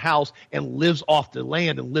panels on their house and lives off the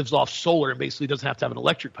land and lives off solar and basically doesn't have to have an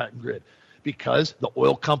electric grid? Because the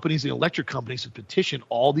oil companies and electric companies have petitioned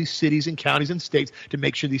all these cities and counties and states to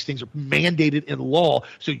make sure these things are mandated in law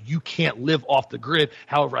so you can't live off the grid.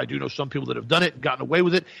 However, I do know some people that have done it and gotten away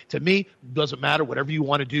with it. To me, it doesn't matter. Whatever you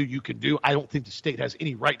want to do, you can do. I don't think the state has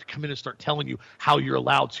any right to come in and start telling you how you're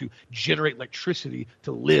allowed to generate electricity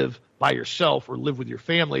to live by yourself or live with your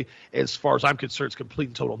family. As far as I'm concerned, it's complete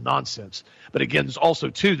and total nonsense. But again, there's also,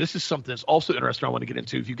 too, this is something that's also interesting I want to get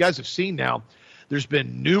into. If you guys have seen now, there's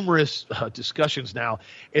been numerous discussions now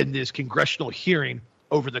in this congressional hearing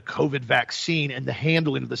over the COVID vaccine and the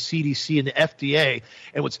handling of the CDC and the FDA.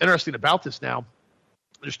 And what's interesting about this now,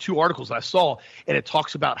 there's two articles I saw, and it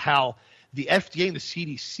talks about how the FDA and the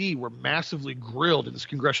CDC were massively grilled in this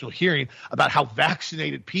congressional hearing about how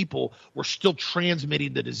vaccinated people were still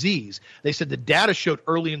transmitting the disease. They said the data showed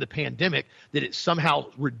early in the pandemic that it somehow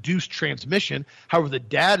reduced transmission. However, the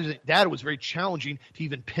data was very challenging to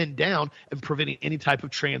even pin down and preventing any type of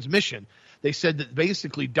transmission. They said that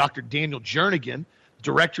basically Dr. Daniel Jernigan,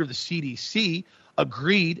 director of the CDC,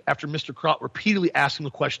 agreed after Mr. Cloud repeatedly asked him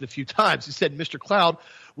the question a few times. He said, Mr. Cloud,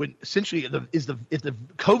 when essentially if the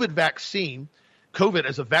COVID vaccine, COVID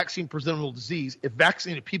as a vaccine preventable disease, if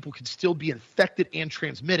vaccinated people can still be infected and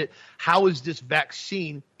transmit it, how is this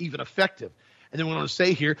vaccine even effective? And then we want to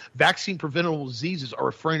say here, vaccine preventable diseases are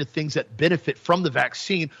referring to things that benefit from the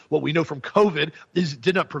vaccine. What we know from COVID is it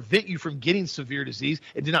did not prevent you from getting severe disease.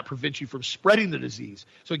 It did not prevent you from spreading the disease.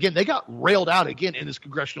 So again, they got railed out again in this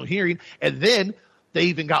congressional hearing. And then they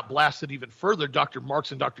even got blasted even further. Dr.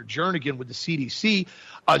 Marks and Dr. Jernigan with the CDC,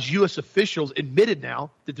 as U.S. officials admitted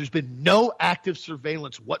now that there's been no active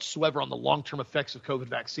surveillance whatsoever on the long-term effects of COVID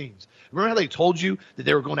vaccines. Remember how they told you that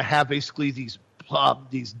they were going to have basically these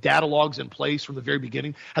data logs in place from the very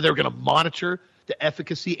beginning, how they were going to monitor the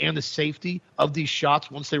efficacy and the safety of these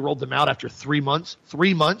shots once they rolled them out after 3 months,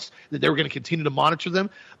 that they were going to continue to monitor them.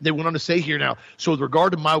 They went on to say here now, so with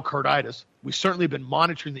regard to myocarditis, we certainly have been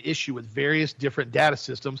monitoring the issue with various different data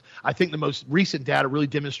systems. I think the most recent data really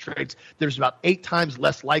demonstrates there's about 8 times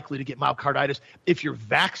less likely to get myocarditis if you're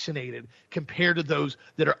vaccinated compared to those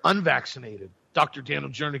that are unvaccinated. Dr. Daniel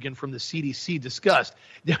Jernigan from the CDC discussed.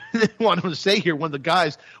 They wanted to say here, one of the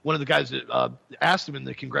guys that asked him in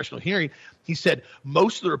the congressional hearing, he said,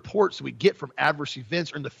 most of the reports that we get from adverse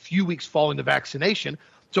events are in the few weeks following the vaccination.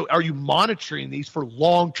 So are you monitoring these for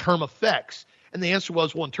long-term effects? And the answer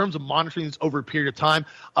was, well, in terms of monitoring this over a period of time,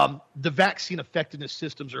 the vaccine effectiveness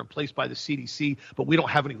systems are in place by the CDC, but we don't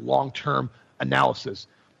have any long-term analysis.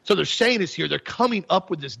 So they're saying this here. They're coming up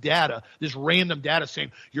with this data, this random data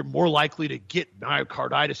saying you're more likely to get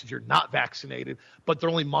myocarditis if you're not vaccinated, but they're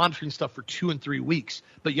only monitoring stuff for 2 and 3 weeks.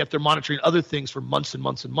 But yet they're monitoring other things for months and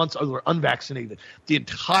months and months other than unvaccinated. The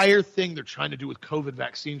entire thing they're trying to do with COVID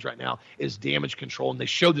vaccines right now is damage control. And they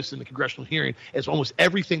showed this in the congressional hearing, as almost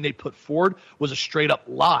everything they put forward was a straight up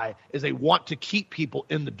lie, as they want to keep people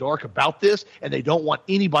in the dark about this, and they don't want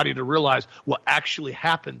anybody to realize what actually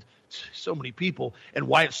happened so many people, and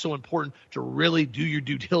why it's so important to really do your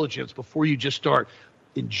due diligence before you just start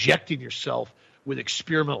injecting yourself with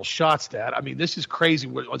experimental shots, Dad. I mean, this is crazy.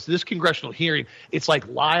 It's this congressional hearing, it's like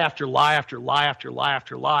lie after lie after lie after lie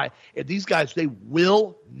after lie. And these guys, they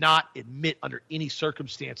will not admit under any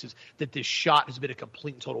circumstances that this shot has been a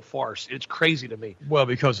complete and total farce. It's crazy to me. Well,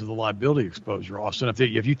 because of the liability exposure, Austin.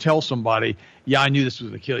 If you tell somebody, yeah, I knew this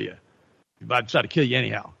was going to kill you, I decided to kill you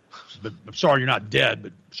anyhow. But I'm sorry you're not dead,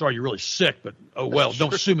 but sorry you're really sick, but oh well,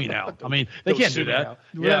 don't sue me now. I mean, they can't do that.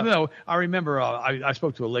 Yeah. No, I remember I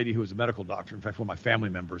spoke to a lady who was a medical doctor, in fact, one of my family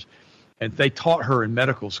members, and they taught her in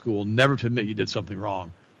medical school never to admit you did something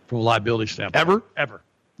wrong from a liability standpoint. Ever.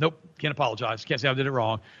 Nope, can't apologize. Can't say I did it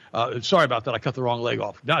wrong. Sorry about that. I cut the wrong leg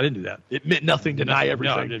off. No, I didn't do that. Admit nothing, deny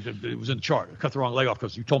everything. No, it was in the chart. I cut the wrong leg off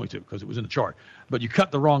because you told me to, because it was in the chart. But you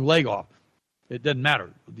cut the wrong leg off. It doesn't matter.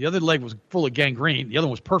 The other leg was full of gangrene. The other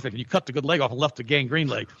one was perfect. And you cut the good leg off and left the gangrene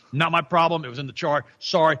leg. Not my problem. It was in the chart.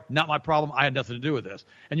 Sorry, not my problem. I had nothing to do with this.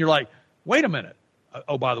 And you're like, wait a minute.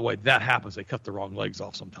 Oh, by the way, that happens. They cut the wrong legs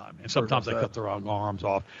off sometime. And sometimes they cut the wrong arms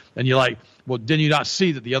off. And you're like, well, didn't you not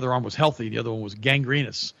see that the other arm was healthy? The other one was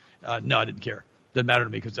gangrenous. No, I didn't care. Doesn't matter to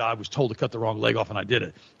me because I was told to cut the wrong leg off and I did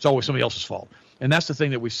it. It's always somebody else's fault. And that's the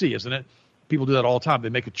thing that we see, isn't it? People do that all the time. They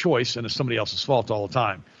make a choice and it's somebody else's fault all the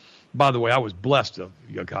time. By the way, I was blessed,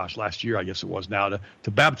 last year, I guess it was now, to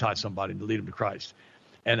baptize somebody and to lead them to Christ.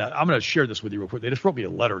 And I'm going to share this with you real quick. They just wrote me a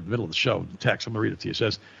letter in the middle of the show, the text. I'm going to read it to you. It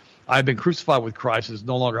says, I've been crucified with Christ. It is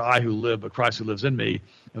no longer I who live, but Christ who lives in me.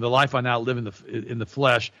 And the life I now live in the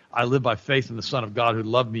flesh, I live by faith in the Son of God who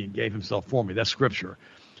loved me and gave himself for me. That's Scripture.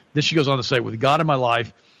 Then she goes on to say, with God in my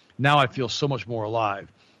life, now I feel so much more alive.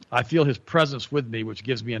 I feel his presence with me, which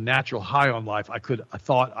gives me a natural high on life I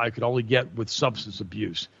thought I could only get with substance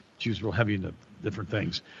abuse. She was real heavy into different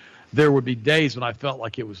things. There would be days when I felt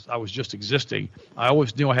like I was just existing. I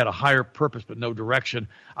always knew I had a higher purpose but no direction.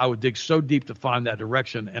 I would dig so deep to find that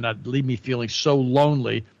direction, and it'd leave me feeling so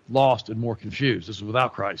lonely, lost, and more confused. This is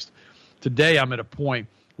without Christ. Today I'm at a point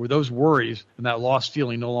where those worries and that lost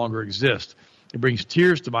feeling no longer exist. It brings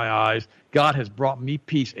tears to my eyes. God has brought me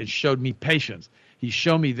peace and showed me patience. He's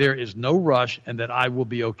shown me there is no rush and that I will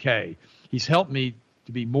be okay. He's helped me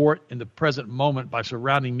to be more in the present moment by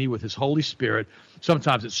surrounding me with his Holy Spirit.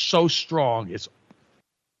 Sometimes it's so strong, it's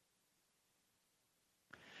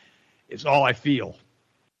all I feel.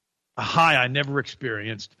 A high I never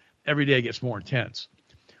experienced. Every day gets more intense.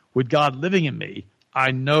 With God living in me, I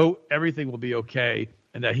know everything will be okay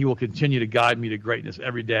and that he will continue to guide me to greatness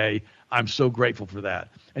every day. I'm so grateful for that.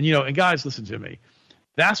 And guys, listen to me.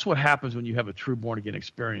 That's what happens when you have a true born-again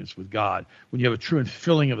experience with God, when you have a true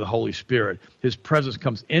infilling of the Holy Spirit. His presence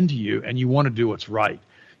comes into you, and you want to do what's right.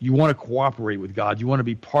 You want to cooperate with God. You want to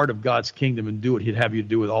be part of God's kingdom and do what he'd have you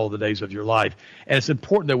do with all the days of your life. And it's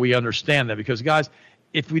important that we understand that because, guys,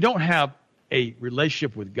 if we don't have a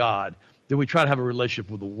relationship with God, then we try to have a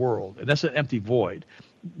relationship with the world, and that's an empty void.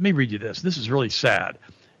 Let me read you this. This is really sad.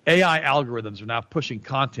 AI algorithms are now pushing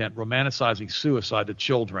content romanticizing suicide to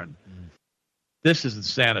children. This is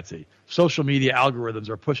insanity. Social media algorithms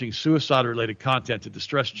are pushing suicide-related content to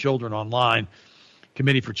distress children online.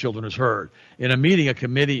 Committee for Children has heard. In a meeting, a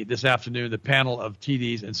committee this afternoon, the panel of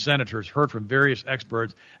TDs and senators heard from various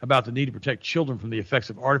experts about the need to protect children from the effects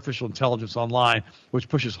of artificial intelligence online, which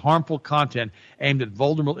pushes harmful content aimed at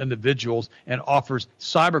vulnerable individuals and offers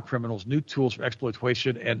cyber criminals new tools for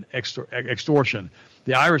exploitation and extortion.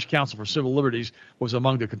 The Irish Council for Civil Liberties was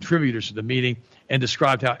among the contributors to the meeting and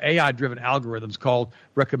described how AI-driven algorithms called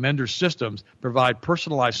recommender systems provide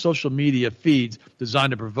personalized social media feeds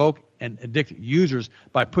designed to provoke and addict users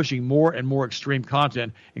by pushing more and more extreme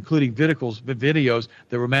content, including videos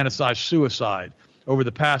that romanticize suicide. over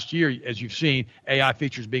the past year, as you've seen, AI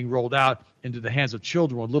features being rolled out into the hands of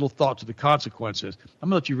children with little thought to the consequences. I'm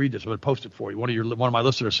going to let you read this. I'm going to post it for you. One of my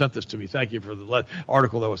listeners sent this to me. Thank you for the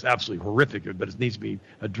article that was absolutely horrific, but it needs to be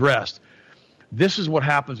addressed. This is what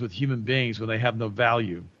happens with human beings when they have no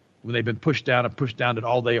value, when they've been pushed down and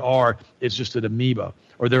all they are is just an amoeba,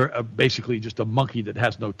 or they're basically just a monkey that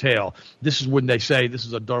has no tail. This is when they say this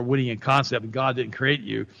is a Darwinian concept and God didn't create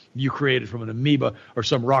you. You created from an amoeba or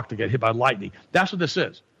some rock that got hit by lightning. That's what this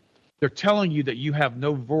is. They're telling you that you have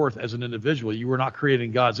no worth as an individual. You were not created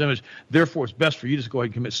in God's image. Therefore, it's best for you to just go ahead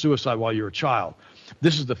and commit suicide while you're a child.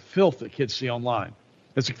 This is the filth that kids see online.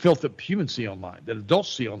 It's the filth that humans see online, that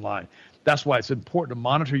adults see online. That's why it's important to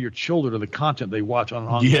monitor your children and the content they watch on an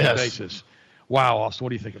ongoing basis. Wow, Austin,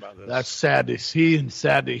 what do you think about this? That's sad to see and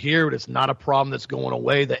sad to hear, but it's not a problem that's going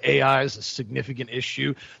away. The AI is a significant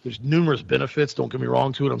issue. There's numerous benefits, don't get me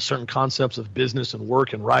wrong, to it on certain concepts of business and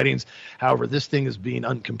work and writings. However, this thing is being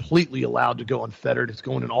completely allowed to go unfettered. It's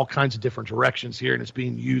going in all kinds of different directions here, and it's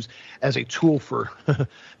being used as a tool for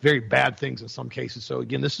very bad things in some cases. So,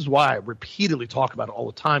 again, this is why I repeatedly talk about it all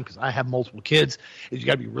the time, because I have multiple kids. Is you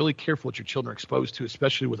got to be really careful what your children are exposed to,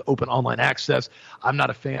 especially with open online access. I'm not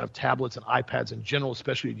a fan of tablets and iPads in general,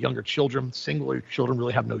 especially younger children. Singular children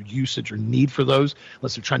really have no usage or need for those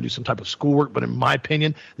unless they're trying to do some type of schoolwork. But in my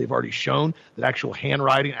opinion, they've already shown that actual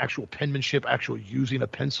handwriting, actual penmanship, actual using a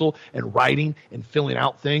pencil and writing and filling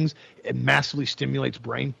out things, it massively stimulates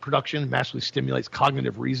brain production, massively stimulates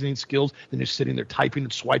cognitive reasoning skills. Then you're sitting there typing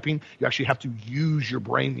and swiping. You actually have to use your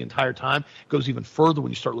brain the entire time. It goes even further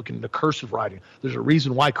when you start looking into cursive writing. There's a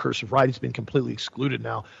reason why cursive writing has been completely excluded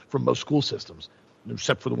now from most school systems,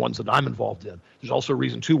 except for the ones that I'm involved in. There's also a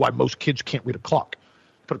reason, too, why most kids can't read a clock.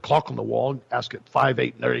 Put a clock on the wall, ask it 5,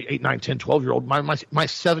 8, 9, 10, 12-year-old. My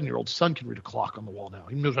 7-year-old son can read a clock on the wall now.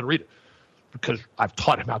 He knows how to read it because I've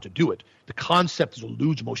taught him how to do it. The concept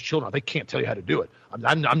eludes most children. They can't tell you how to do it.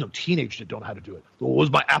 I'm no teenager that don't know how to do it. Well, what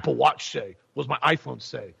does my Apple Watch say? What does my iPhone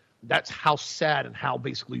say? That's how sad and how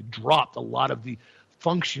basically dropped a lot of the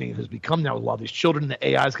functioning has become now with a lot of these children. The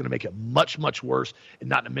AI is going to make it much, much worse, and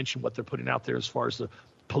not to mention what they're putting out there as far as the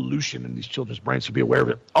pollution in these children's brains, so be aware of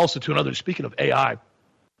it. Also, to another, speaking of AI,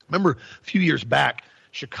 remember a few years back,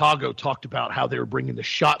 Chicago talked about how they were bringing the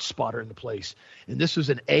shot spotter into place. And this was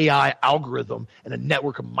an AI algorithm and a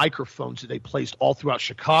network of microphones that they placed all throughout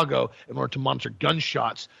Chicago in order to monitor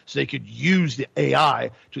gunshots, so they could use the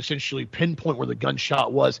AI to essentially pinpoint where the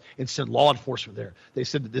gunshot was and send law enforcement there. They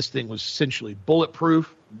said that this thing was essentially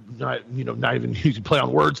bulletproof, not even using play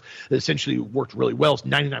on words. It essentially worked really well. It's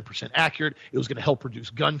 99% accurate. It was going to help reduce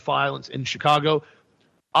gun violence in Chicago.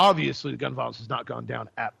 Obviously, the gun violence has not gone down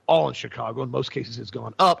at all in Chicago. In most cases, it's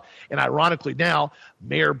gone up. And ironically now,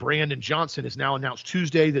 Mayor Brandon Johnson has now announced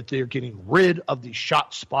Tuesday that they're getting rid of the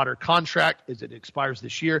shot spotter contract as it expires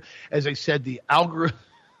this year. As I said, the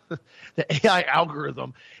AI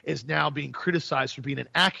algorithm is now being criticized for being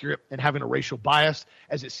inaccurate and having a racial bias,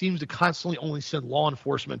 as it seems to constantly only send law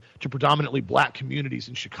enforcement to predominantly black communities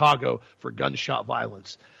in Chicago for gunshot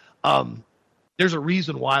violence. There's a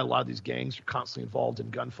reason why a lot of these gangs are constantly involved in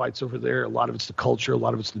gunfights over there. A lot of it's the culture, a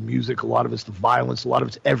lot of it's the music, a lot of it's the violence, a lot of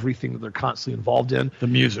it's everything that they're constantly involved in. The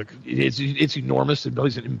music. It's enormous. It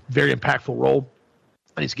plays a very impactful role.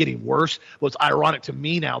 And it's getting worse. What's ironic to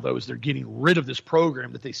me now, though, is they're getting rid of this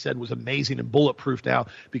program that they said was amazing and bulletproof now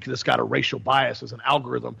because it's got a racial bias as an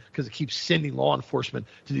algorithm, because it keeps sending law enforcement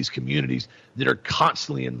to these communities that are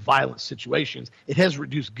constantly in violent situations. It has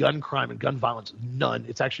reduced gun crime and gun violence none.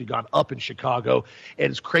 It's actually gone up in Chicago.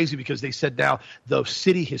 And it's crazy because they said now the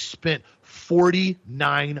city has spent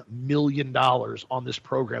 $49 million on this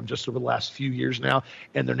program just over the last few years now,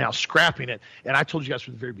 and they're now scrapping it. And I told you guys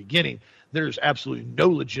from the very beginning, there's absolutely no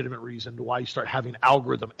legitimate reason to why you start having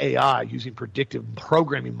algorithm AI using predictive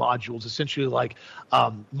programming modules, essentially like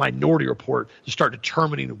Minority Report, to start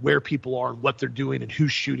determining where people are and what they're doing and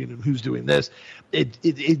who's shooting and who's doing this.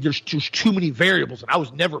 There's just too many variables, and I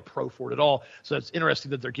was never pro for it at all. So it's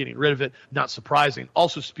interesting that they're getting rid of it. Not surprising.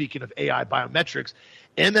 Also, speaking of AI biometrics,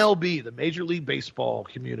 MLB, the Major League Baseball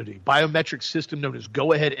community, biometric system known as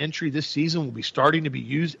go-ahead entry this season will be starting to be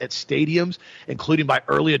used at stadiums, including by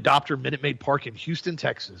early adopter Minute Maid Park in Houston,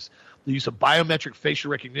 Texas. The use of biometric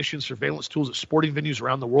facial recognition surveillance tools at sporting venues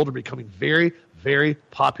around the world are becoming very, very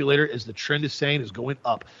popular, as the trend is saying is going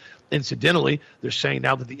up. Incidentally, they're saying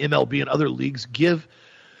now that the MLB and other leagues give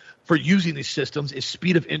for using these systems is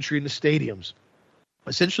speed of entry into stadiums.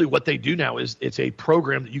 Essentially what they do now is it's a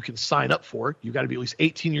program that you can sign up for. You've got to be at least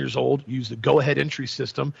 18 years old, use the go-ahead entry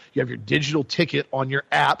system. You have your digital ticket on your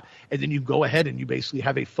app, and then you go ahead and you basically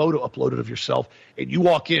have a photo uploaded of yourself, and you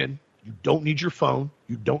walk in, You don't need your phone.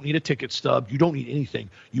 You don't need a ticket stub. You don't need anything.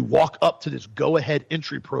 You walk up to this go-ahead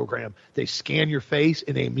entry program. They scan your face,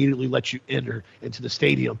 and they immediately let you enter into the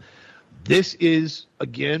stadium. This is,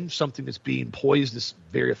 again, something that's being poised, this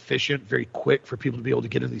very efficient, very quick for people to be able to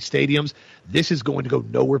get into these stadiums. This is going to go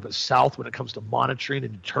nowhere but south when it comes to monitoring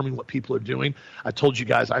and determining what people are doing. I told you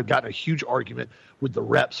guys I've gotten a huge argument with the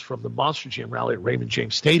reps from the Monster Jam rally at Raymond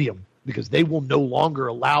James Stadium because they will no longer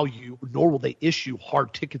allow you, nor will they issue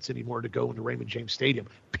hard tickets anymore to go into Raymond James Stadium,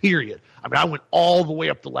 period. I mean, I went all the way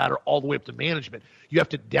up the ladder, all the way up to management. You have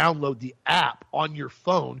to download the app on your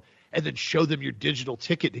phone and then show them your digital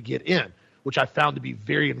ticket to get in, which I found to be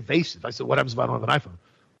very invasive. I said, what happens if I don't have an iPhone?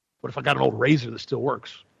 What if I got an old Razor that still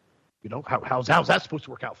works? You know, how's that supposed to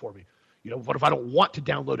work out for me? You know, what if I don't want to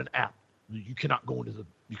download an app? You cannot go into the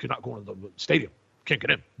stadium. Can't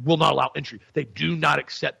get in. Will not allow entry. They do not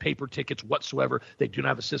accept paper tickets whatsoever. They do not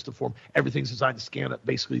have a system for them. Everything's designed to scan up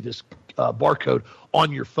basically this barcode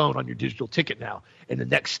on your phone, on your digital ticket now. And the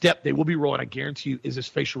next step they will be rolling, I guarantee you, is this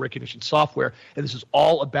facial recognition software. And this is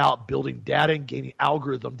all about building data and gaining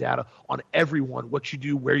algorithm data on everyone, what you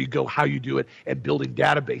do, where you go, how you do it, and building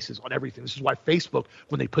databases on everything. This is why Facebook,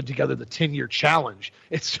 when they put together the 10-year challenge,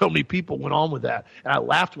 and so many people went on with that. And I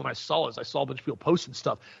laughed when I saw it. I saw a bunch of people posting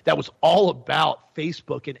stuff. That was all about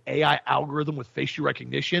Facebook and AI algorithm with facial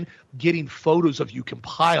recognition, getting photos of you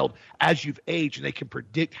compiled as you've aged, and they can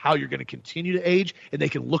predict how you're going to continue to age, and they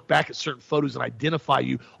can look back at certain photos and identify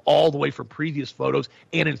you all the way from previous photos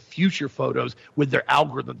and in future photos with their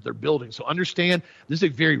algorithm they're building. So understand, this is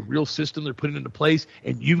a very real system they're putting into place,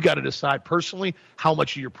 and you've got to decide personally how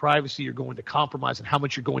much of your privacy you're going to compromise and how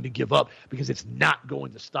much you're going to give up, because it's not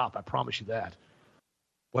going to stop. I promise you that.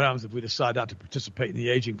 What happens if we decide not to participate in the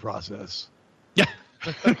aging process? Yeah.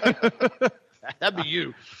 That'd be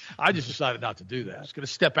you. I just decided not to do that. I'm just going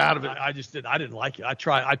to step out of it. I just didn't. I didn't like it.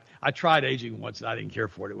 I tried aging once, and I didn't care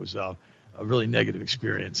for it. It was a really negative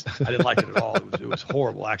experience. I didn't like it at all. It was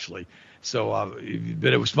horrible, actually. So,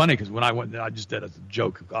 but it was funny because when I went, I just did it as a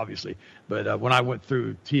joke, obviously. But when I went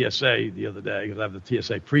through TSA the other day, because I have the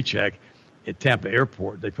TSA pre-check at Tampa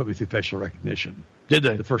Airport, they put me through facial recognition. Did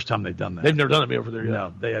they? The first time they've done that. They've never done it over there yet.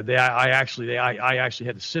 No, I actually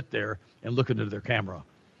had to sit there and look into their camera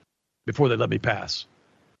before they let me pass.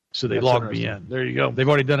 So they logged me in. There you go. They've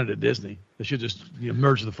already done it at Disney. They should just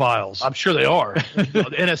merge the files. I'm sure they are. The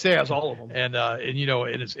NSA has all of them. And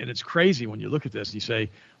it's crazy when you look at this and you say,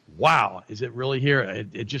 wow, is it really here?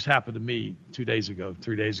 It just happened to me 3 days ago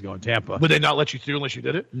in Tampa. Would they not let you through unless you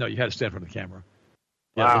did it? No, you had to stand in front of the camera.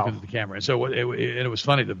 Wow. Look into the camera. And so it was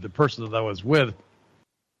funny. The person that I was with,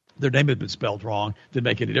 their name had been spelled wrong. Didn't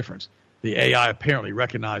make any difference. The AI apparently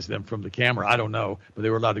recognized them from the camera. I don't know, but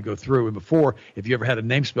they were allowed to go through. And before, if you ever had a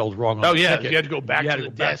name spelled wrong on the ticket, you had to go back to the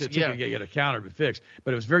desk. To the ticket and get a counter to fix.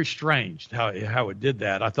 But it was very strange how it did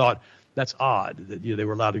that. I thought that's odd that they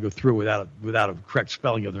were allowed to go through without a correct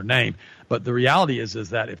spelling of their name. But the reality is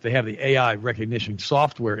that if they have the AI recognition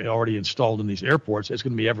software already installed in these airports, it's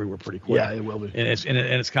going to be everywhere pretty quick. Yeah, it will be. And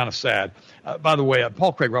it's kind of sad. By the way,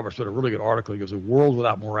 Paul Craig Roberts wrote a really good article. He goes, "A World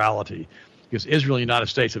Without Morality." Because Israel and the United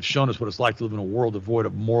States have shown us what it's like to live in a world devoid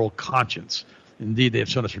of moral conscience. Indeed, they have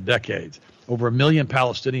shown us for decades. Over 1 million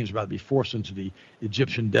Palestinians are about to be forced into the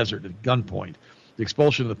Egyptian desert at gunpoint. The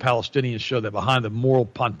expulsion of the Palestinians show that behind the moral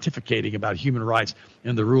pontificating about human rights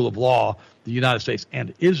and the rule of law, the United States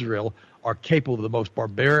and Israel are capable of the most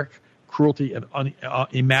barbaric cruelty and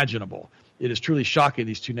unimaginable. It is truly shocking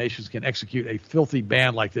these two nations can execute a filthy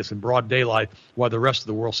ban like this in broad daylight while the rest of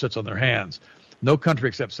the world sits on their hands. No country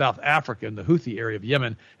except South Africa and the Houthi area of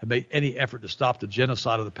Yemen have made any effort to stop the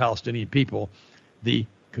genocide of the Palestinian people. The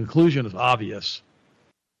conclusion is obvious.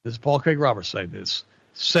 This is Paul Craig Roberts saying this.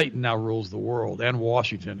 Satan now rules the world, and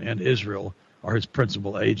Washington and Israel are his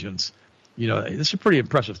principal agents. This is a pretty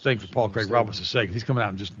impressive thing for Paul Craig Roberts to say, because he's coming out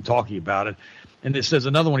and just talking about it. And it says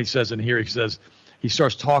another one he says in here, he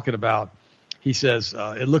starts talking about,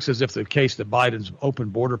 it looks as if the case that Biden's open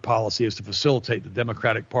border policy is to facilitate the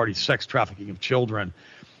Democratic Party's sex trafficking of children.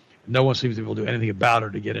 No one seems to be able to do anything about it or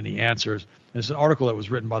to get any answers. And it's an article that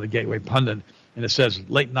was written by the Gateway Pundit, and it says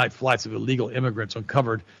late-night flights of illegal immigrants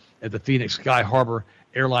uncovered at the Phoenix Sky Harbor.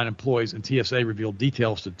 Airline employees and TSA revealed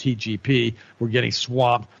details to TGP. We're getting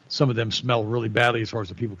swamped. Some of them smell really badly as far as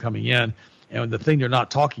the people coming in. And the thing they're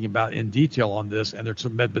not talking about in detail on this,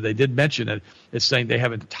 but they did mention it, is saying they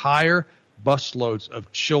have entire busloads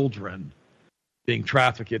of children being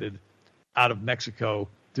trafficked out of Mexico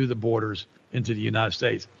through the borders into the United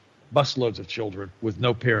States. Busloads of children with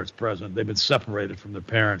no parents present. They've been separated from their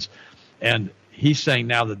parents. And he's saying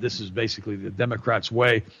now that this is basically the Democrats'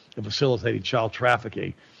 way of facilitating child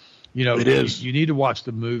trafficking. It is. You need to watch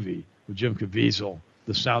the movie with Jim Caviezel,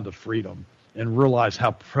 The Sound of Freedom, and realize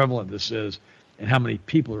how prevalent this is and how many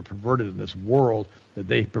people are perverted in this world that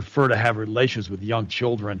they prefer to have relations with young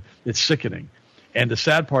children. It's sickening. And the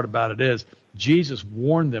sad part about it is Jesus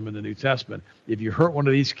warned them in the New Testament, if you hurt one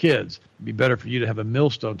of these kids, it'd be better for you to have a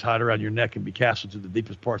millstone tied around your neck and be cast into the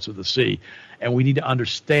deepest parts of the sea. And we need to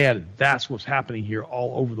understand that's what's happening here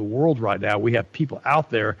all over the world right now. We have people out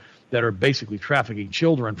there that are basically trafficking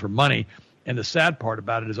children for money. And the sad part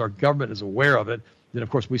about it is our government is aware of it. Then, of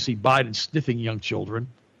course, we see Biden sniffing young children.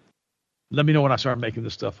 Let me know when I start making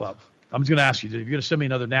this stuff up. I'm just going to ask you, if you're going to send me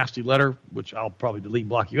another nasty letter, which I'll probably delete and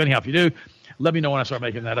block you anyhow if you do, let me know when I start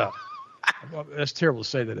making that up. That's terrible to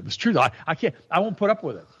say that. If it's true, though, I won't put up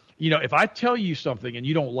with it. If I tell you something and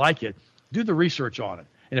you don't like it, do the research on it.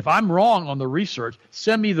 And if I'm wrong on the research,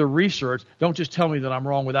 send me the research. Don't just tell me that I'm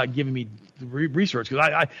wrong without giving me the research.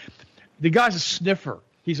 Because the guy's a sniffer.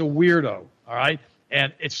 He's a weirdo, all right?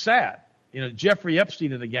 And it's sad. Jeffrey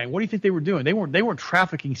Epstein and the gang, what do you think they were doing? They weren't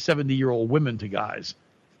trafficking 70-year-old women to guys.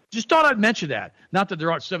 Just thought I'd mention that. Not that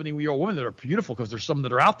there aren't 70-year-old women that are beautiful, because there's some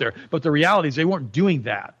that are out there. But the reality is they weren't doing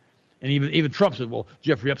that. And even Trump said, well,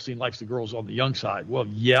 Jeffrey Epstein likes the girls on the young side. Well,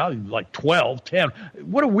 yeah, like 12, 10.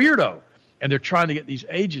 What a weirdo. And they're trying to get these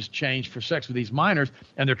ages changed for sex with these minors,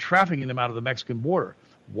 and they're trafficking them out of the Mexican border.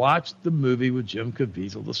 Watch the movie with Jim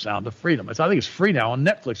Caviezel, The Sound of Freedom. I think it's free now on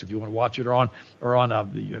Netflix if you want to watch it, or on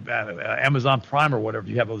Amazon Prime or whatever.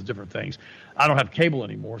 You have those different things. I don't have cable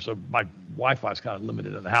anymore, so my Wi-Fi is kind of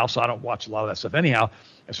limited in the house, so I don't watch a lot of that stuff anyhow,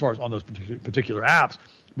 as far as on those particular apps.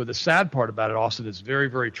 But the sad part about it, Austin, is very,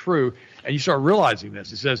 very true. And you start realizing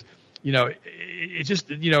this. It says, it's just,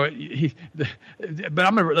 but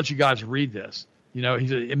I'm going to let you guys read this. He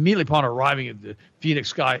said, immediately upon arriving at the Phoenix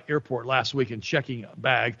Sky Airport last week and checking a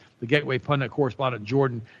bag, the Gateway pundit correspondent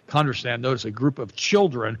Jordan Condersand noticed a group of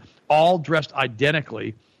children all dressed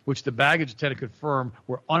identically, which the baggage attendant confirmed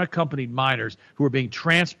were unaccompanied minors who were being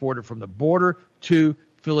transported from the border to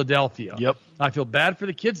Philadelphia. Yep. I feel bad for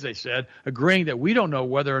the kids, they said, agreeing that we don't know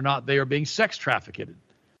whether or not they are being sex trafficked.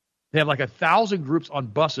 They have like 1,000 groups on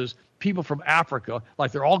buses, people from Africa,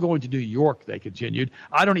 like they're all going to New York, they continued.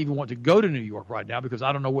 I don't even want to go to New York right now because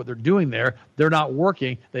I don't know what they're doing there. They're not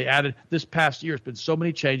working. They added, this past year, it's been so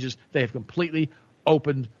many changes, they have completely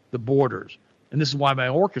opened the borders. And this is why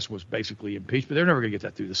Mayorkas was basically impeached, but they're never going to get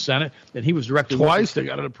that through the Senate. And he was directly twice they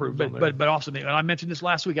got it approved. But also, and I mentioned this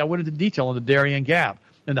last week, I went into detail on the Darien Gap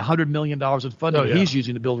and the $100 million in funding he's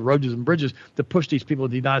using to build roads and bridges to push these people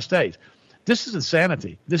into the United States. This is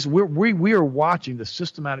insanity. We are watching the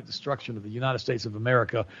systematic destruction of the United States of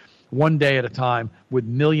America one day at a time, with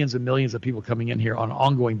millions and millions of people coming in here on an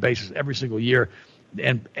ongoing basis every single year.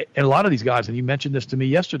 And a lot of these guys, and you mentioned this to me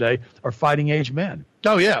yesterday, are fighting age men.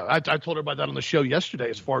 Oh, yeah. I told her about that on the show yesterday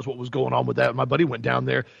as far as what was going on with that. My buddy went down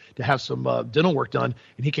there to have some dental work done,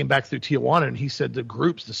 and he came back through Tijuana, and he said the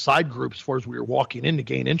side groups, as far as we were walking in to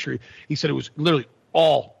gain entry, he said it was literally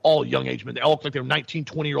all young age men. They all looked like they were 19,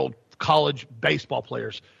 20-year-old college baseball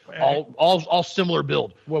players, all similar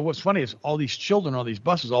build. Well, what's funny is all these children on these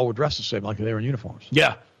buses all were dressed the same, like they were in uniforms.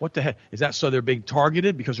 Yeah. What the heck is that? So they're being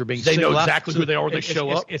targeted because they're being. They know exactly who they are when they show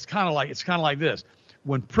up. It's kind of like this.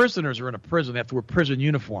 When prisoners are in a prison, they have to wear prison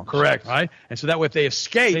uniforms. Correct. Right. And so that way, if they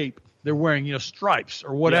escape, they're wearing stripes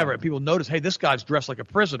or whatever, and people notice, hey, this guy's dressed like a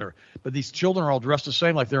prisoner. But these children are all dressed the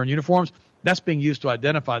same, like they're in uniforms. That's being used to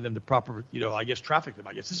identify them, to proper, I guess, traffic them.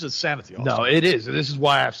 I guess this is insanity. Also. No, it is. And this is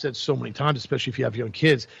why I've said so many times, especially if you have young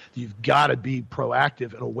kids, you've got to be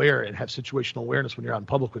proactive and aware and have situational awareness when you're out in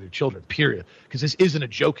public with your children, period. Because this isn't a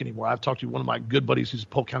joke anymore. I've talked to one of my good buddies who's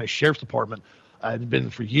Polk County Sheriff's Department. I've been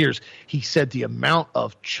for years. He said the amount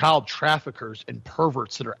of child traffickers and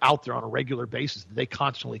perverts that are out there on a regular basis that they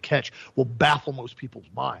constantly catch will baffle most people's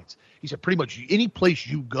minds. He said pretty much any place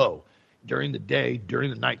you go, during the day,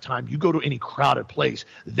 during the nighttime, you go to any crowded place,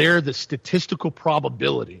 the statistical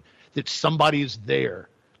probability that somebody is there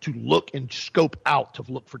to look and scope out to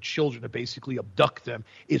look for children to basically abduct them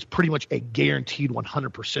is pretty much a guaranteed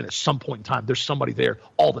 100%. At some point in time, there's somebody there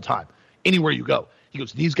all the time, anywhere you go. He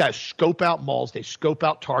goes, these guys scope out malls, they scope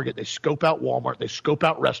out Target, they scope out Walmart, they scope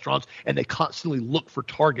out restaurants, and they constantly look for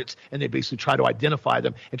targets, and they basically try to identify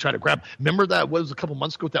them and try to grab. Remember that was a couple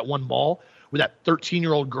months ago at that one mall where that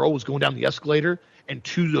 13-year-old girl was going down the escalator, and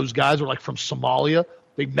two of those guys were like from Somalia.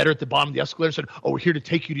 They met her at the bottom of the escalator and said, we're here to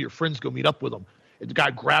take you to your friends, go meet up with them. And the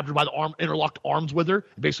guy grabbed her by the arm, interlocked arms with her,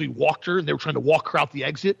 and basically walked her, and they were trying to walk her out the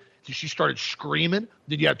exit. So she started screaming.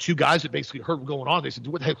 Then you had two guys that basically heard what was going on. They said,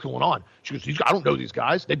 what the heck's going on? She goes, I don't know these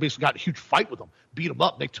guys. They basically got a huge fight with them, beat them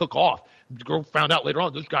up, and they took off. The girl found out later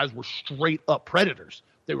on those guys were straight up predators.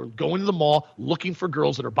 They were going to the mall, looking for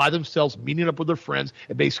girls that are by themselves, meeting up with their friends,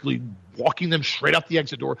 and basically walking them straight out the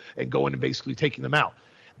exit door and going and basically taking them out.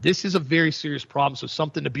 This is a very serious problem, so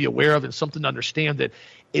something to be aware of and something to understand that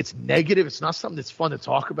it's negative. It's not something that's fun to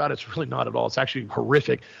talk about. It's really not at all. It's actually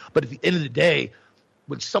horrific. But at the end of the day,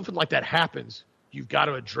 when something like that happens, you've got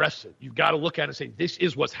to address it. You've got to look at it and say, this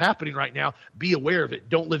is what's happening right now. Be aware of it.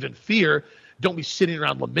 Don't live in fear. Don't be sitting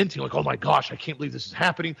around lamenting like, oh my gosh, I can't believe this is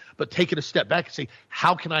happening. But take it a step back and say,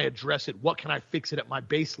 how can I address it? What can I fix it at my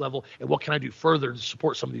base level? And what can I do further to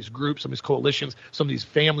support some of these groups, some of these coalitions, some of these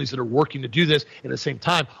families that are working to do this? And at the same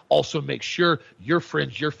time, also make sure your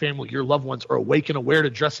friends, your family, your loved ones are awake and aware to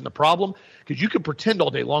addressing the problem. Because you can pretend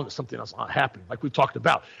all day long that something else is not happening. Like we've talked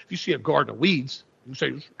about. If you see a garden of weeds, you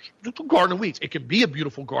say, it's a garden of weeds. It can be a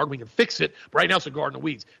beautiful garden. We can fix it. But right now, it's a garden of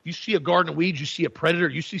weeds. If you see a garden of weeds, you see a predator,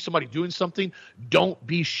 you see somebody doing something, don't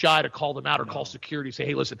be shy to call them out or call security. Say,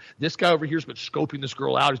 hey, listen, this guy over here has been scoping this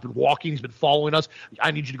girl out. He's been walking. He's been following us.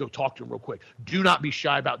 I need you to go talk to him real quick. Do not be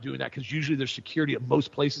shy about doing that because usually there's security at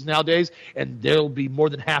most places nowadays, and they'll be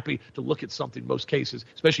more than happy to look at something in most cases,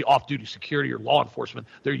 especially off-duty security or law enforcement.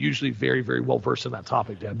 They're usually very, very well-versed in that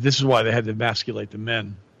topic, Dad. This is why they had to emasculate the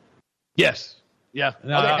men. Yes. Yeah.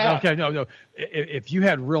 No. If you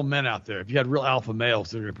had real men out there, if you had real alpha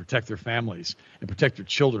males that are going to protect their families and protect their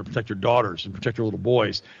children, protect their daughters and protect their little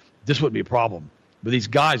boys, this wouldn't be a problem. But these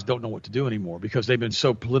guys don't know what to do anymore because they've been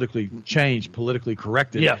so politically changed, politically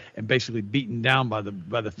corrected, and basically beaten down by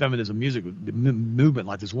the feminism movement.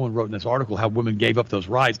 Like this woman wrote in this article how women gave up those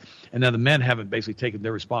rights, and now the men haven't basically taken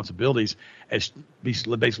their responsibilities as basic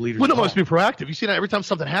leaders. Women must be proactive. You see that every time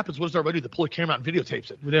something happens, what does everybody do? They pull a camera out and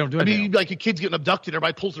videotapes it. They don't do it. Like a kid's getting abducted,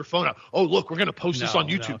 everybody pulls their phone out. Oh, look, we're going to post this on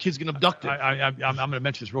YouTube. Kids getting abducted. I'm going to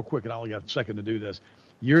mention this real quick, and I only got a second to do this.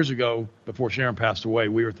 Years ago, before Sharon passed away,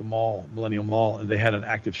 we were at the mall, Millennium Mall, and they had an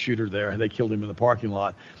active shooter there, and they killed him in the parking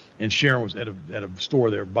lot. And Sharon was at a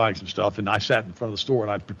store there buying some stuff, and I sat in front of the store,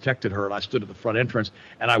 and I protected her, and I stood at the front entrance,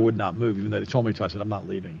 and I would not move, even though they told me to. I said, I'm not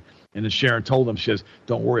leaving. And then Sharon told them, she says,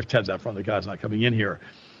 don't worry if Ted's out front, the guy's not coming in here.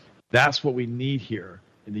 That's what we need here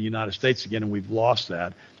in the United States again, and we've lost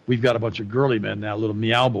that. We've got a bunch of girly men now, little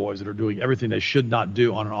meow boys that are doing everything they should not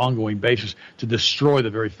do on an ongoing basis to destroy the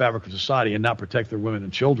very fabric of society and not protect their women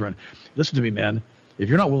and children. Listen to me, men. If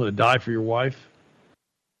you're not willing to die for your wife,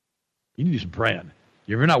 you need to do some praying. If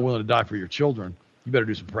you're not willing to die for your children, you better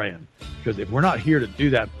do some praying. Because if we're not here to do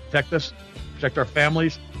that, protect us, protect our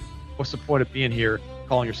families, what's the point of being here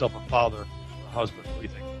calling yourself a father or a husband? What do you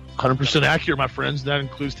think? 100% accurate, my friends. That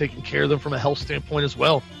includes taking care of them from a health standpoint as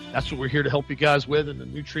well. That's what we're here to help you guys with, and the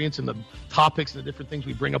nutrients and the topics and the different things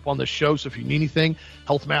we bring up on this show. So if you need anything,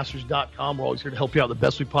 healthmasters.com. We're always here to help you out the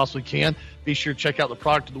best we possibly can. Be sure to check out the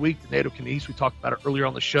product of the week, the NATO Kinese. We talked about it earlier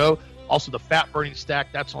on the show. Also, the fat burning stack,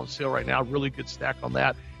 that's on sale right now. Really good stack on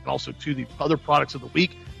that. And also, to the other products of the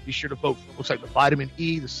week, be sure to vote for. It looks like the vitamin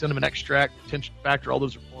E, the cinnamon extract, the tension factor, all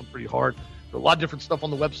those are going pretty hard. There's a lot of different stuff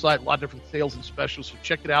on the website, a lot of different sales and specials. So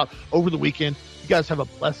check it out over the weekend. You guys have a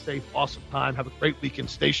blessed, safe, awesome time. Have a great weekend.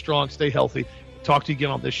 Stay strong, stay healthy. Talk to you again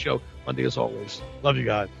on this show Monday as always. Love you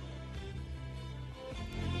guys.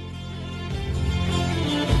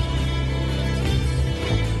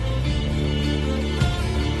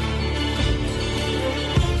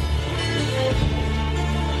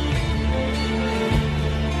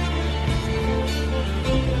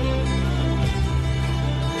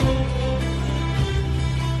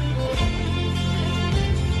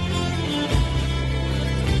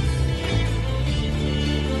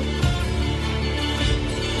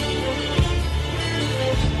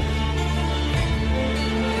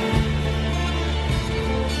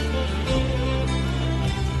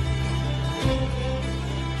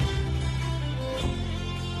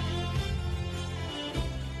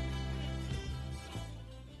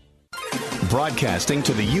 Broadcasting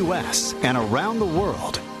to the U.S. and around the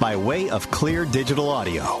world by way of clear digital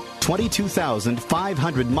audio,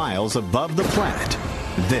 22,500 miles above the planet.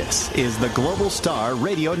 This is the Global Star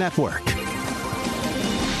Radio Network.